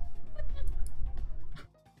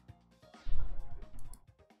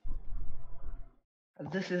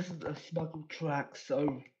 This isn't a smuggled track,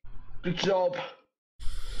 so good job.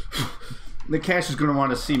 The cash is going to want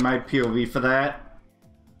to see my POV for that.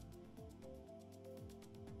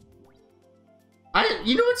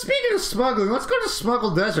 You know what? Speaking of smuggling, let's go to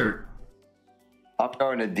Smuggle Desert. I'm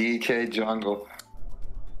going to DK Jungle.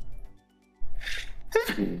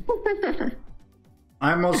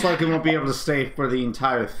 I most likely won't be able to stay for the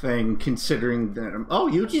entire thing, considering that. Oh,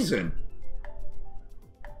 Yuji's in.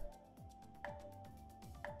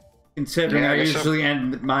 Considering Yeah, I I guess so. usually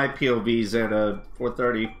end my POVs at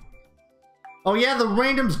 4:30. Oh yeah, the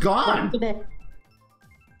random's gone.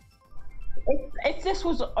 If this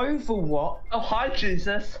was Overwatch, Oh, hi,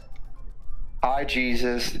 Jesus. Hi,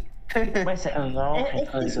 Jesus. wait a second.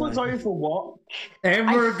 If this was Overwatch, And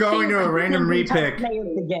we're going to a random repick. Play of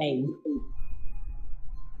the game.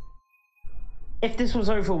 If this was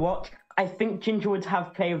Overwatch, I think Ginger would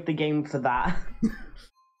have play of the game for that.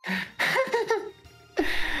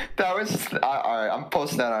 That was alright. I'm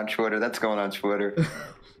posting that on Twitter. That's going on Twitter.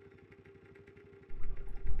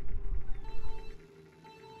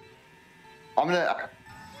 I'm gonna.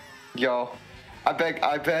 Yo, I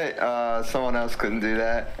bet someone else couldn't do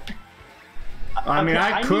that. I mean, Okay,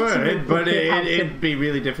 I I need to could, look but at how to- it'd be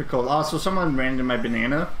really difficult. Also, someone ran into my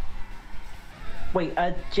banana. Wait,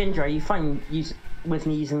 Ginger, are you fine with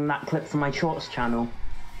me using that clip for my shorts channel?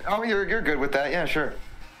 Oh, you're good with that? Yeah, sure.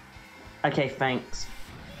 Okay, thanks.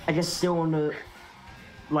 I just still want to,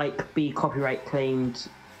 like, be copyright claimed.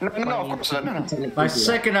 No, of course not. No. My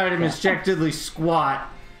second item is Jack Diddley Squat.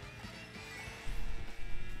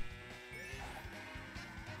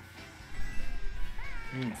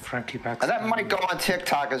 Frankie back. And that might go on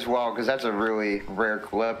TikTok as well, because that's a really rare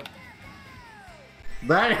clip.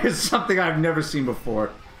 That is something I've never seen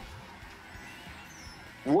before.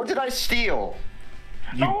 What did I steal?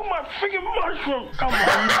 Oh my freaking mushroom! Come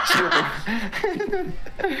on!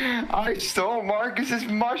 I stole Marcus's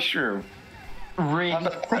mushroom. Really?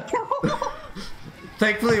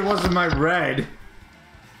 Thankfully, it wasn't my red.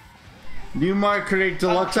 New Mark create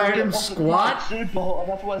deluxe item squat. Super,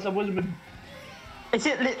 that's why I said wasn't been. Is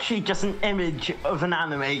it literally just an image of an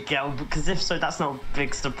anime girl? Because if so, that's not a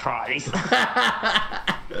big surprise.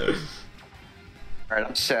 Alright,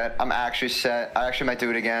 I'm set. I'm actually set. I actually might do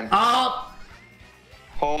it again. Oh!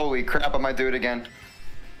 Holy crap, I might do it again.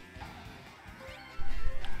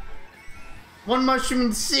 One mushroom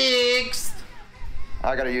in sixth.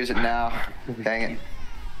 I gotta use it now. Dang it.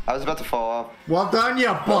 I was about to fall off. Well done, you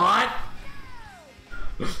bot.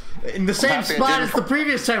 In the same happy I spot did. as the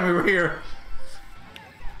previous time we were here.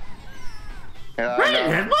 Yeah, Right, I it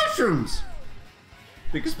know. had mushrooms.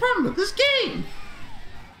 Biggest problem with this game.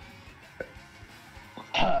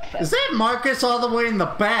 Perfect. Is that Marcus all the way in the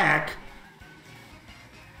back?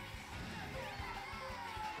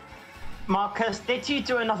 Marcus, did you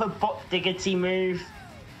do another bot diggity move?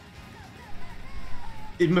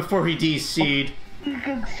 Even before he DC'd.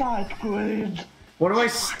 Freaking side grid. What do I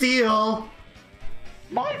steal?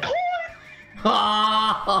 My coin!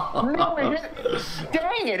 No, it hit,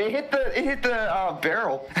 dang it! It hit the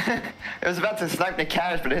barrel. It was about to snipe the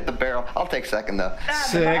cash, but it hit the barrel. I'll take second though. Damn, if I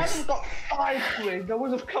Six. hadn't got side grid, I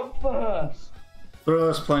would have come first.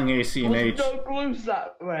 Thrill's playing AC and H. Don't lose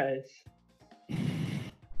that race.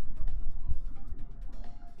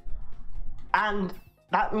 And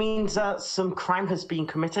that means that some crime has been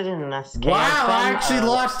committed in an SK. Wow, I actually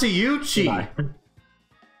lost to Yuchi.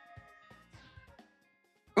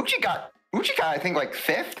 Uchi got, I think, like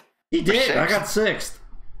 5th. He did. I Sixth. got sixth.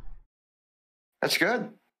 That's good.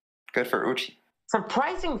 Good for Uchi.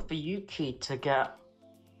 Surprising for Yuki to get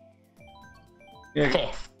Yeah.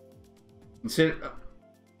 fifth.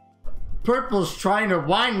 Purple's trying to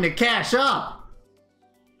wind the cash up.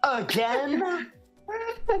 Again?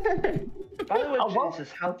 By the way, Oh, well.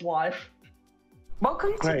 Jesus, how's life?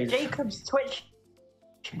 Welcome to Great. Jacob's Twitch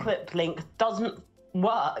clip link doesn't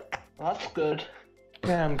work. That's good.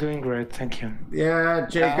 Yeah, I'm doing great, thank you. Yeah,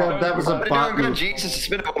 Jacob, that was a I've been bot doing good, move. Jesus. It's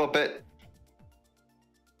been a little bit.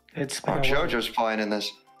 It's Oh, been a while. JoJo's playing in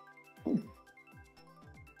this.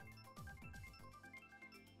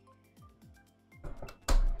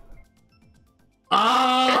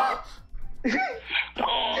 Ah!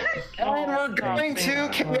 And we're going to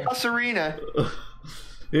Chaos Arena.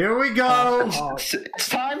 Here we go. It's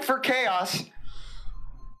time for chaos.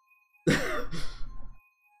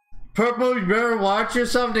 Purple, you better watch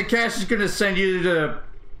yourself. The cash is gonna send you to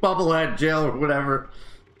Bubblehead jail or whatever.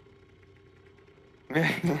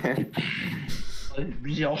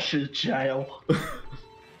 Yoshi jail.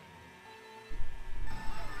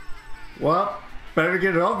 Well, better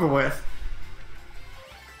get it over with.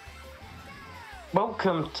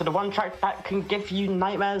 Welcome to the one track that can give you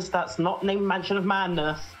nightmares that's not named Mansion of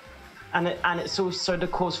Madness. And it's also the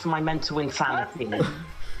cause for my mental insanity.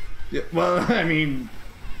 Yeah, well, I mean,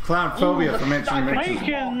 clown phobia for mentioning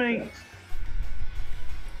Making me.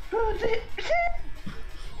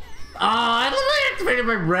 I literally activated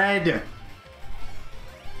my red.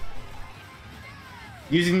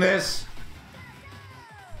 Using this.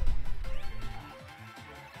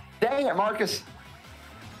 Dang it, Marcus.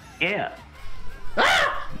 Yeah.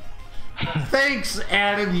 Thanks,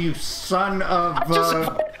 Adam, you son of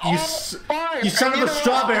you son of a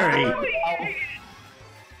strawberry.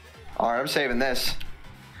 Alright, I'm saving this.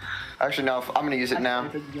 Actually, no, I'm gonna use it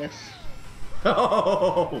now. Yes.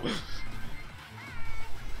 Oh.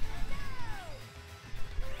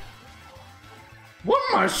 One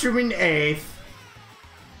mushroom in eighth.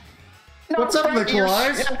 What's up, thank you.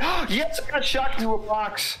 Nicholas? Yes, I got shocked into a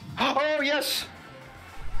box. Oh, yes.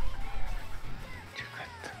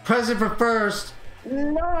 Present for first.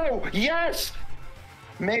 No, yes.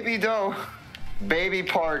 Maybe though. Baby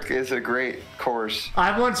Park is a great course.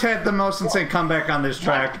 I once had the most insane comeback on this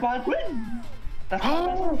track. My win. That's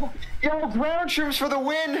Oh, yo, ground troops for the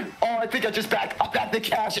win. Oh, I think I just backed the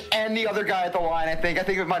cash and the other guy at the line. I think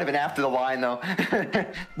it might have been after the line though.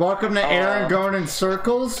 Welcome to Aaron going in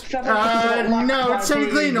circles. No, it's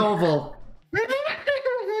simply an oval.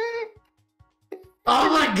 Oh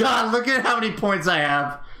my god, look at how many points I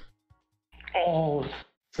have. Oh.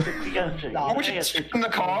 Would you in the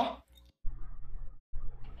call?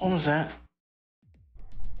 What was that?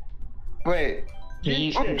 Wait.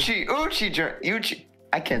 Uchi.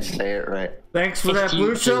 I can't say it right. Thanks for that,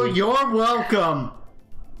 Blue Show. You're welcome.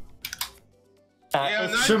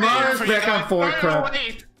 Shamara's back on 4 crap.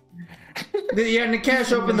 Yeah,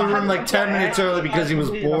 Nakash opened the room like 10 minutes early because he was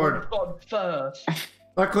bored. First.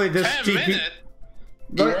 Luckily, this 10 TP. minutes?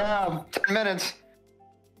 Yeah, 10 minutes.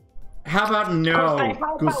 How about no,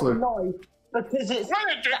 Goosler? No, because it's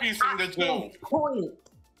What a tricky thing to do. actual point.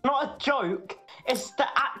 Not a joke. It's the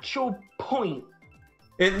actual point.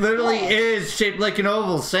 It literally is shaped like an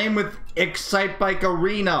oval. Same with Excite Bike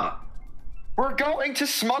Arena. We're going to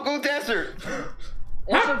Smuggle Desert.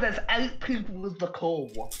 Also, there's 8 people with the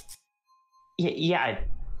call. Yeah,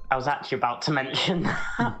 I was actually about to mention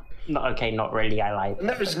that. No, okay, not really. I lied. And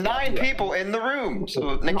there's 9 people in the room.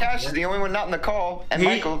 So Nakash is the only one not in the call, and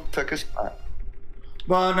Michael took his spot.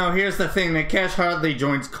 Well, no, here's the thing. Nakash hardly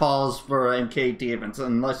joins calls for MKT events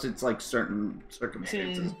unless it's like certain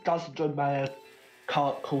circumstances. He doesn't join my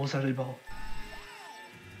calls anymore.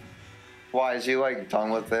 Why, is he like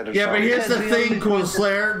done with it or Yeah, but something? here's the thing, Cool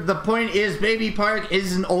Slayer. The point is, Baby Park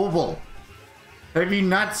is an oval. Have you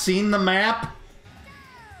not seen the map?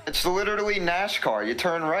 It's literally NASCAR. You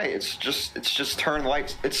turn right. It's just turn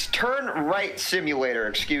right. It's turn right simulator,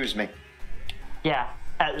 excuse me. Yeah,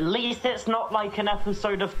 at least it's not like an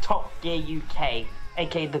episode of Top Gear UK,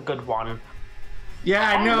 aka the good one.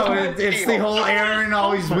 Yeah, I know. It's the whole Aaron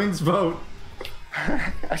always wins vote.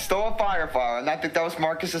 I stole a Firefire, and I think that was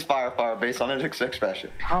Marcus's Firefire based on his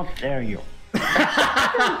expression. How dare you?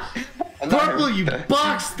 Purple, you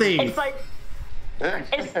box thief! It's like,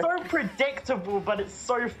 it's so predictable, but it's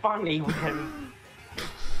so funny with him.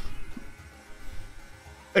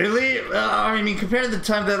 I mean, compared to the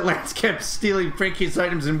time that Lance kept stealing Frankie's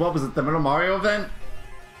items in, what was it, the Middle Mario event?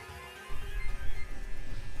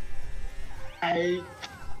 I'm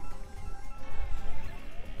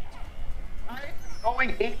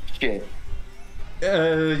going ape shit.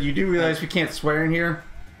 You do realize we can't swear in here?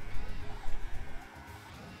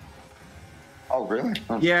 Oh, really?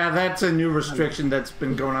 Oh. Yeah, that's a new restriction that's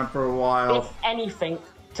been going on for a while. If anything,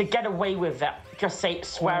 to get away with it, just say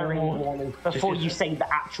swearing warning before you say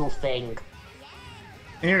the actual thing.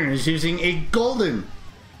 Aaron is using a golden.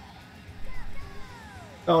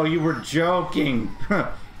 Oh, you were joking.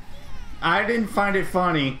 I didn't find it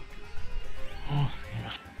funny.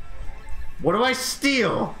 What do I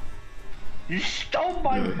steal? You stole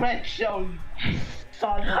my red shell, you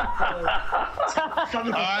son of a... son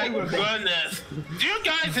of My a... goodness. Do you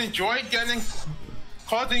guys enjoy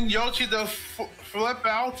causing Yoshi to flip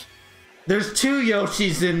out? There's 2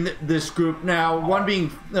 Yoshis in this group now. One being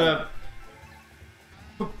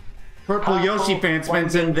Purple Yoshi fans, and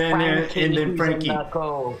then Frankie. But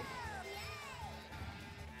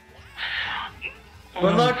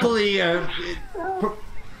luckily,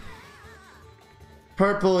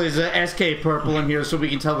 Purple is a SK Purple in here, so we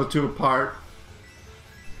can tell the 2 apart.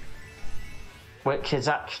 Which is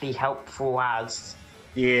actually helpful as...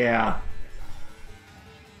 Yeah.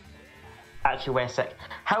 Actually, wait a sec.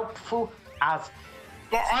 Helpful as...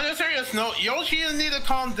 But on a serious note, Yoshi need to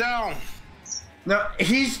calm down. No,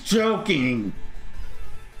 he's joking.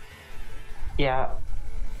 Yeah.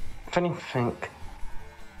 If anything...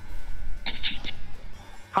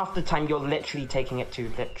 Half the time you're literally taking it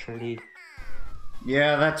too literally.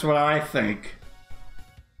 Yeah, that's what I think.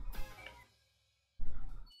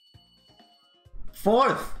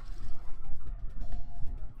 4th.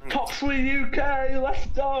 Top 3 UK, let's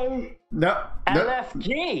go! No.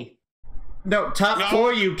 LFG! No, top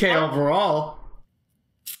 4 UK overall.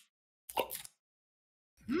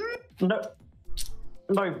 No,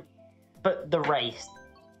 but the race.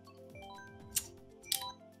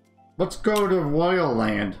 Let's go to Royal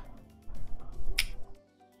Land.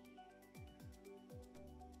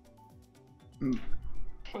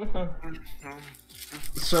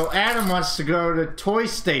 So Adam wants to go to Toy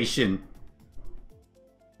Station.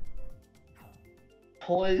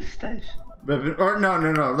 Toy Station? Or no,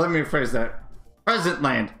 let me rephrase that. Present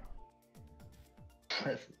Land.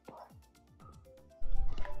 Present.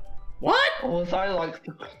 What? Or as I like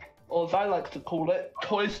to call it,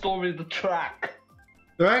 Toy Story the Track.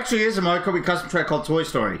 There actually is a Mario Kart custom track called Toy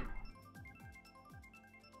Story.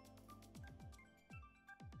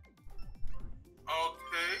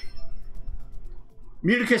 Okay.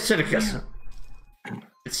 Muticus Siticus.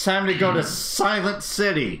 It's time to go to Silent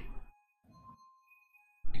City.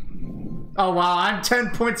 Oh wow, I'm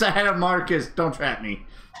 10 points ahead of Marcus. Don't trap me.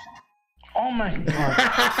 Oh my god.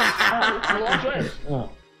 Oh.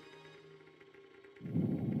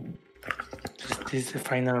 Is this the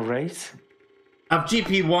final race? Of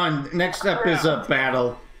GP1, next up is a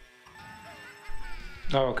battle.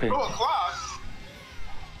 Oh, okay. 2 o'clock?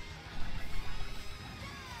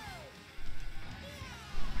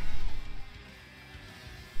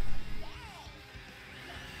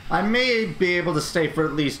 I may be able to stay for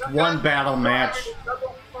at least one battle match. 2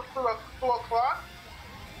 o'clock?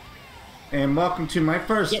 And welcome to my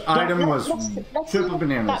first item was triple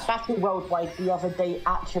bananas. That battle worldwide the other day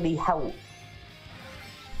actually helped.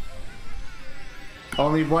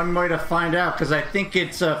 Only one way to find out, because I think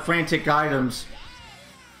it's frantic items.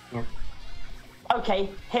 Yeah. Okay,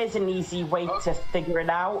 here's an easy way to figure it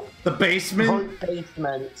out. The basement? Vote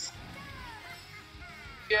basement.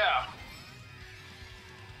 Yeah.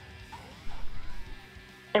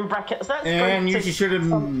 In brackets, let's And go you to should have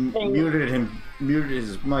something- muted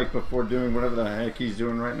his mic before doing whatever the heck he's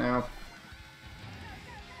doing right now.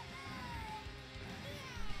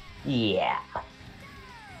 Yeah.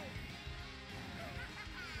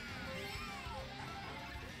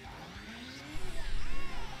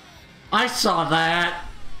 I saw that.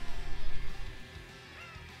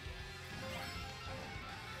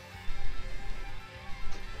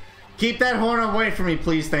 Keep that horn away from me,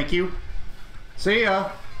 please. Thank you. See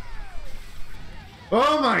ya.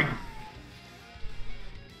 Oh my.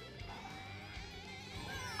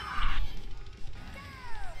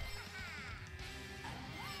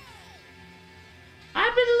 I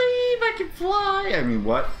believe I can fly. I mean,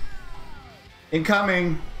 what?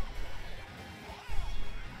 Incoming.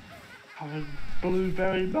 Have a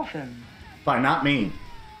blueberry muffin. By not me.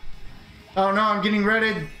 Oh no, I'm getting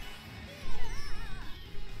redded.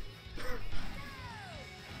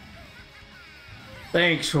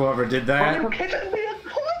 Thanks, whoever did Are you that. kidding me? A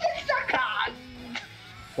quarter second!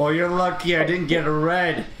 Well, you're lucky I didn't get a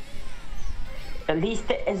red. At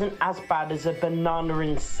least it isn't as bad as a banana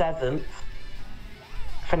in 7th.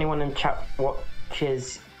 If anyone in chat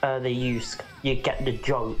watches the use, you get the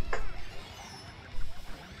joke.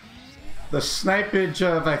 The snipage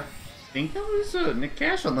of, I think that was Nick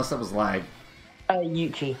Cash, unless that was lag.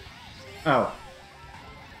 Yuchi. Oh.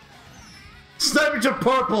 Snipage of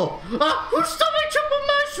purple! Ah, who stole my triple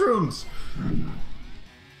mushrooms?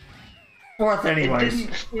 4th It anyways.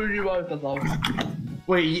 didn't screw you over though.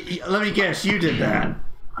 Wait, let me guess, you did that.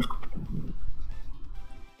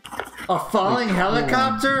 A falling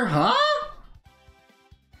helicopter? Huh?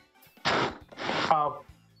 Oh,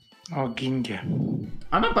 Oh, Ginja.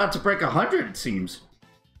 I'm about to break 100, it seems.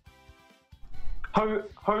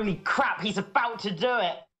 holy crap, he's about to do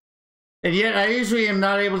it. And yet, I usually am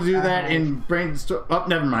not able to do that in brainstorm. Oh,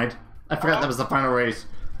 never mind. I forgot that was the final race.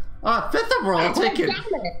 Fifth overall, I'll take it.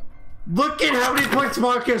 Look at how many points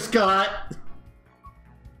Marcus got.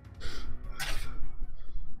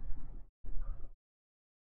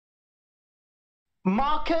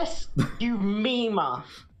 Marcus, you memer.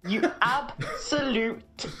 You absolute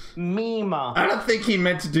memer. I don't think he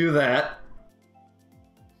meant to do that.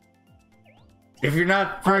 If you're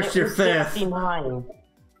not first, you're fifth. 69.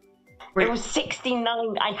 Wait. It was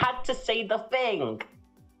 69. I had to say the thing.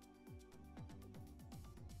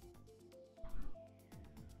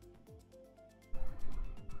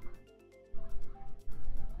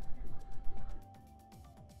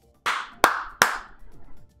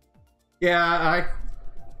 Yeah,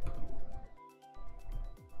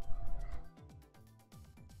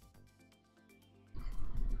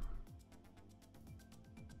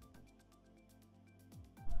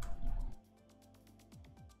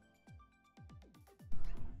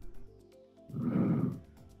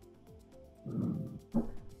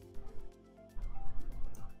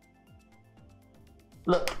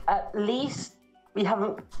 Look, at least we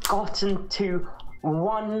haven't gotten to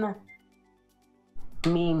one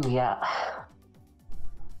meme yet.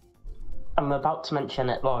 I'm about to mention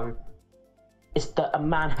it though. It's that a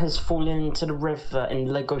man has fallen into the river in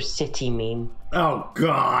Lego City meme. Oh,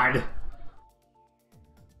 God.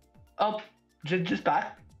 Oh, Ginger's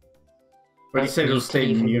back. But he said it'll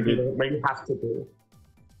stay muted. Doesn't really have to be.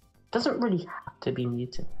 Doesn't really have to be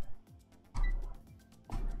muted.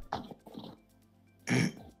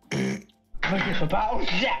 Ready for battle?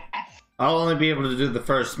 Yes! I'll only be able to do the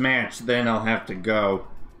first match, then I'll have to go.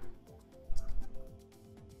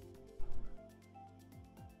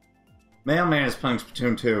 Mailman is playing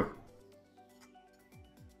Splatoon 2.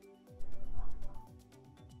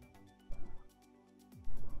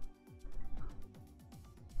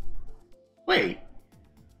 Wait.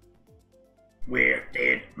 Where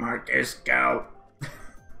did Marcus go?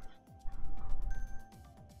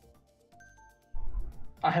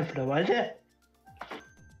 I have no idea.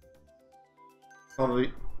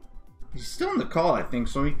 Probably. He's still in the call, I think,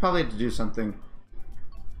 so he probably had to do something.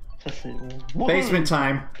 Just see. Basement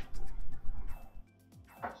time.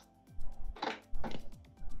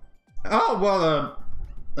 Oh, well,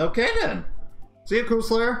 okay then. See you, Cool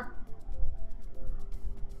Slayer.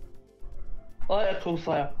 Oh yeah, cool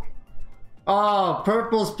Slayer. Oh,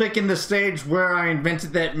 Purple's picking the stage where I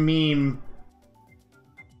invented that meme.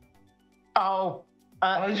 Oh,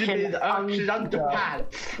 She's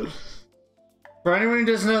underpants. For anyone who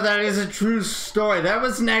doesn't know, that is a true story. That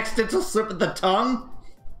was an accidental slip of the tongue,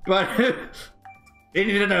 but it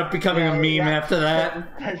ended up becoming a meme after that.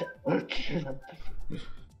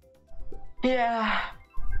 yeah.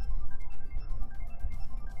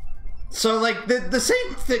 So, like, the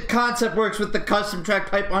same concept works with the custom track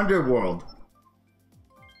Pipe Underworld.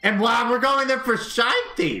 And wow, we're going there for Shine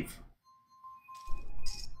Thief.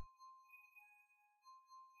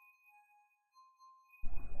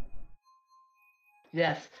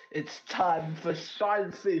 Yes, it's time for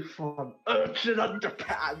Shine Thief from Urchin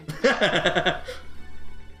Underpants.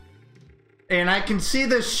 And I can see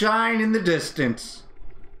the shine in the distance.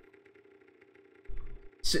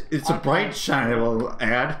 It's a bright shine, I will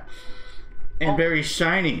add. And very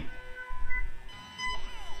shiny.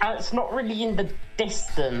 It's not really in the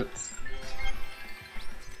distance.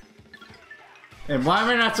 And why am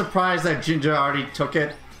I not surprised that Ginger already took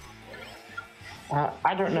it?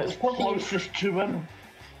 I don't know. It's probably Closest to him.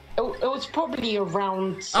 it was probably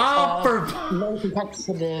around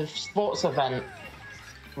non-competitive sports event.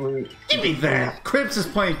 Give me that! Crips is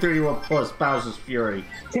playing 31 plus Bowser's Fury.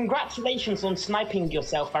 Congratulations on sniping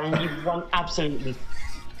yourself, Aaron. You've won absolutely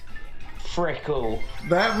frickle.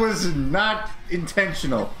 That was not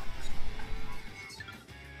intentional.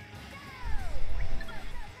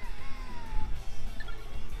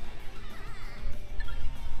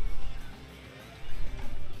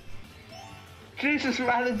 Jesus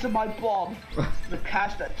ran into my bomb. The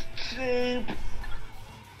cash that's cheap.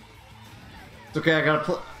 It's okay, I gotta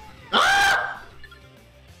play. Ah!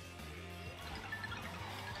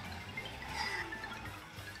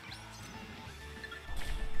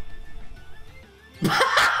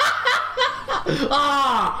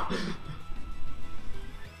 Ah!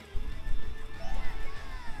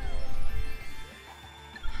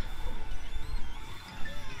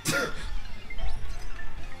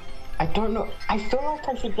 I don't know. I feel like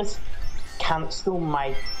I should just cancel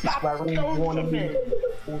my swearing Don't warning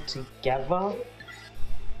for altogether.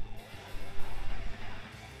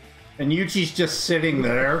 And Yuchi's just sitting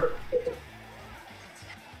there.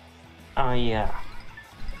 Oh yeah.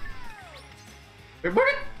 Wait,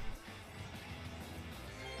 what?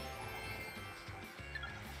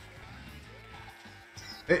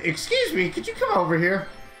 Excuse me, could you come over here?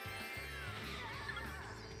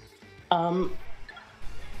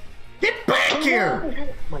 Get back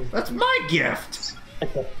here! That's my gift!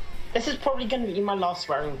 Okay. This is probably going to be my last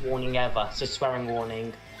swearing warning ever, so swearing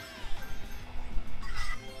warning.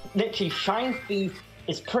 Literally, Shine Thief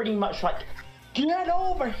is pretty much like, get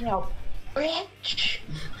over here, bitch!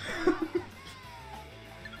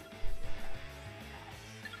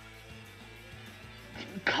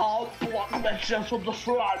 Can't block myself from the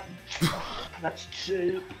front. That's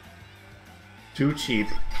cheap. Too cheap.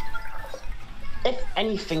 If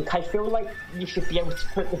anything, I feel like you should be able to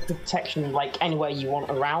put the protection like anywhere you want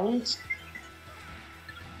around.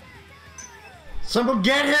 Someone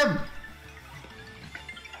get him!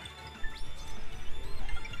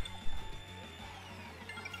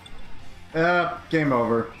 Game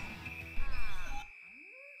over.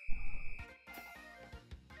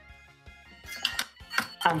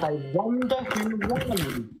 And I wonder who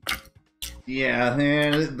won. Yeah,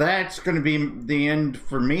 and that's gonna be the end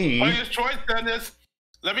for me. Player's choice, Dennis.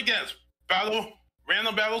 Let me guess.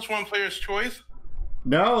 Random battles, one player's choice.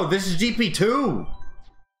 No, this is GP2.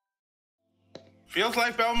 Feels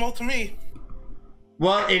like battle mode to me.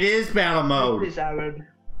 Well, it is battle mode. Please, Aaron.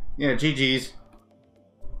 Yeah, GG's.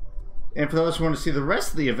 And for those who want to see the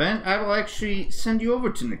rest of the event, I will actually send you over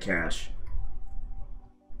to Nakash.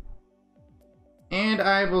 And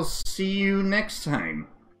I will see you next time.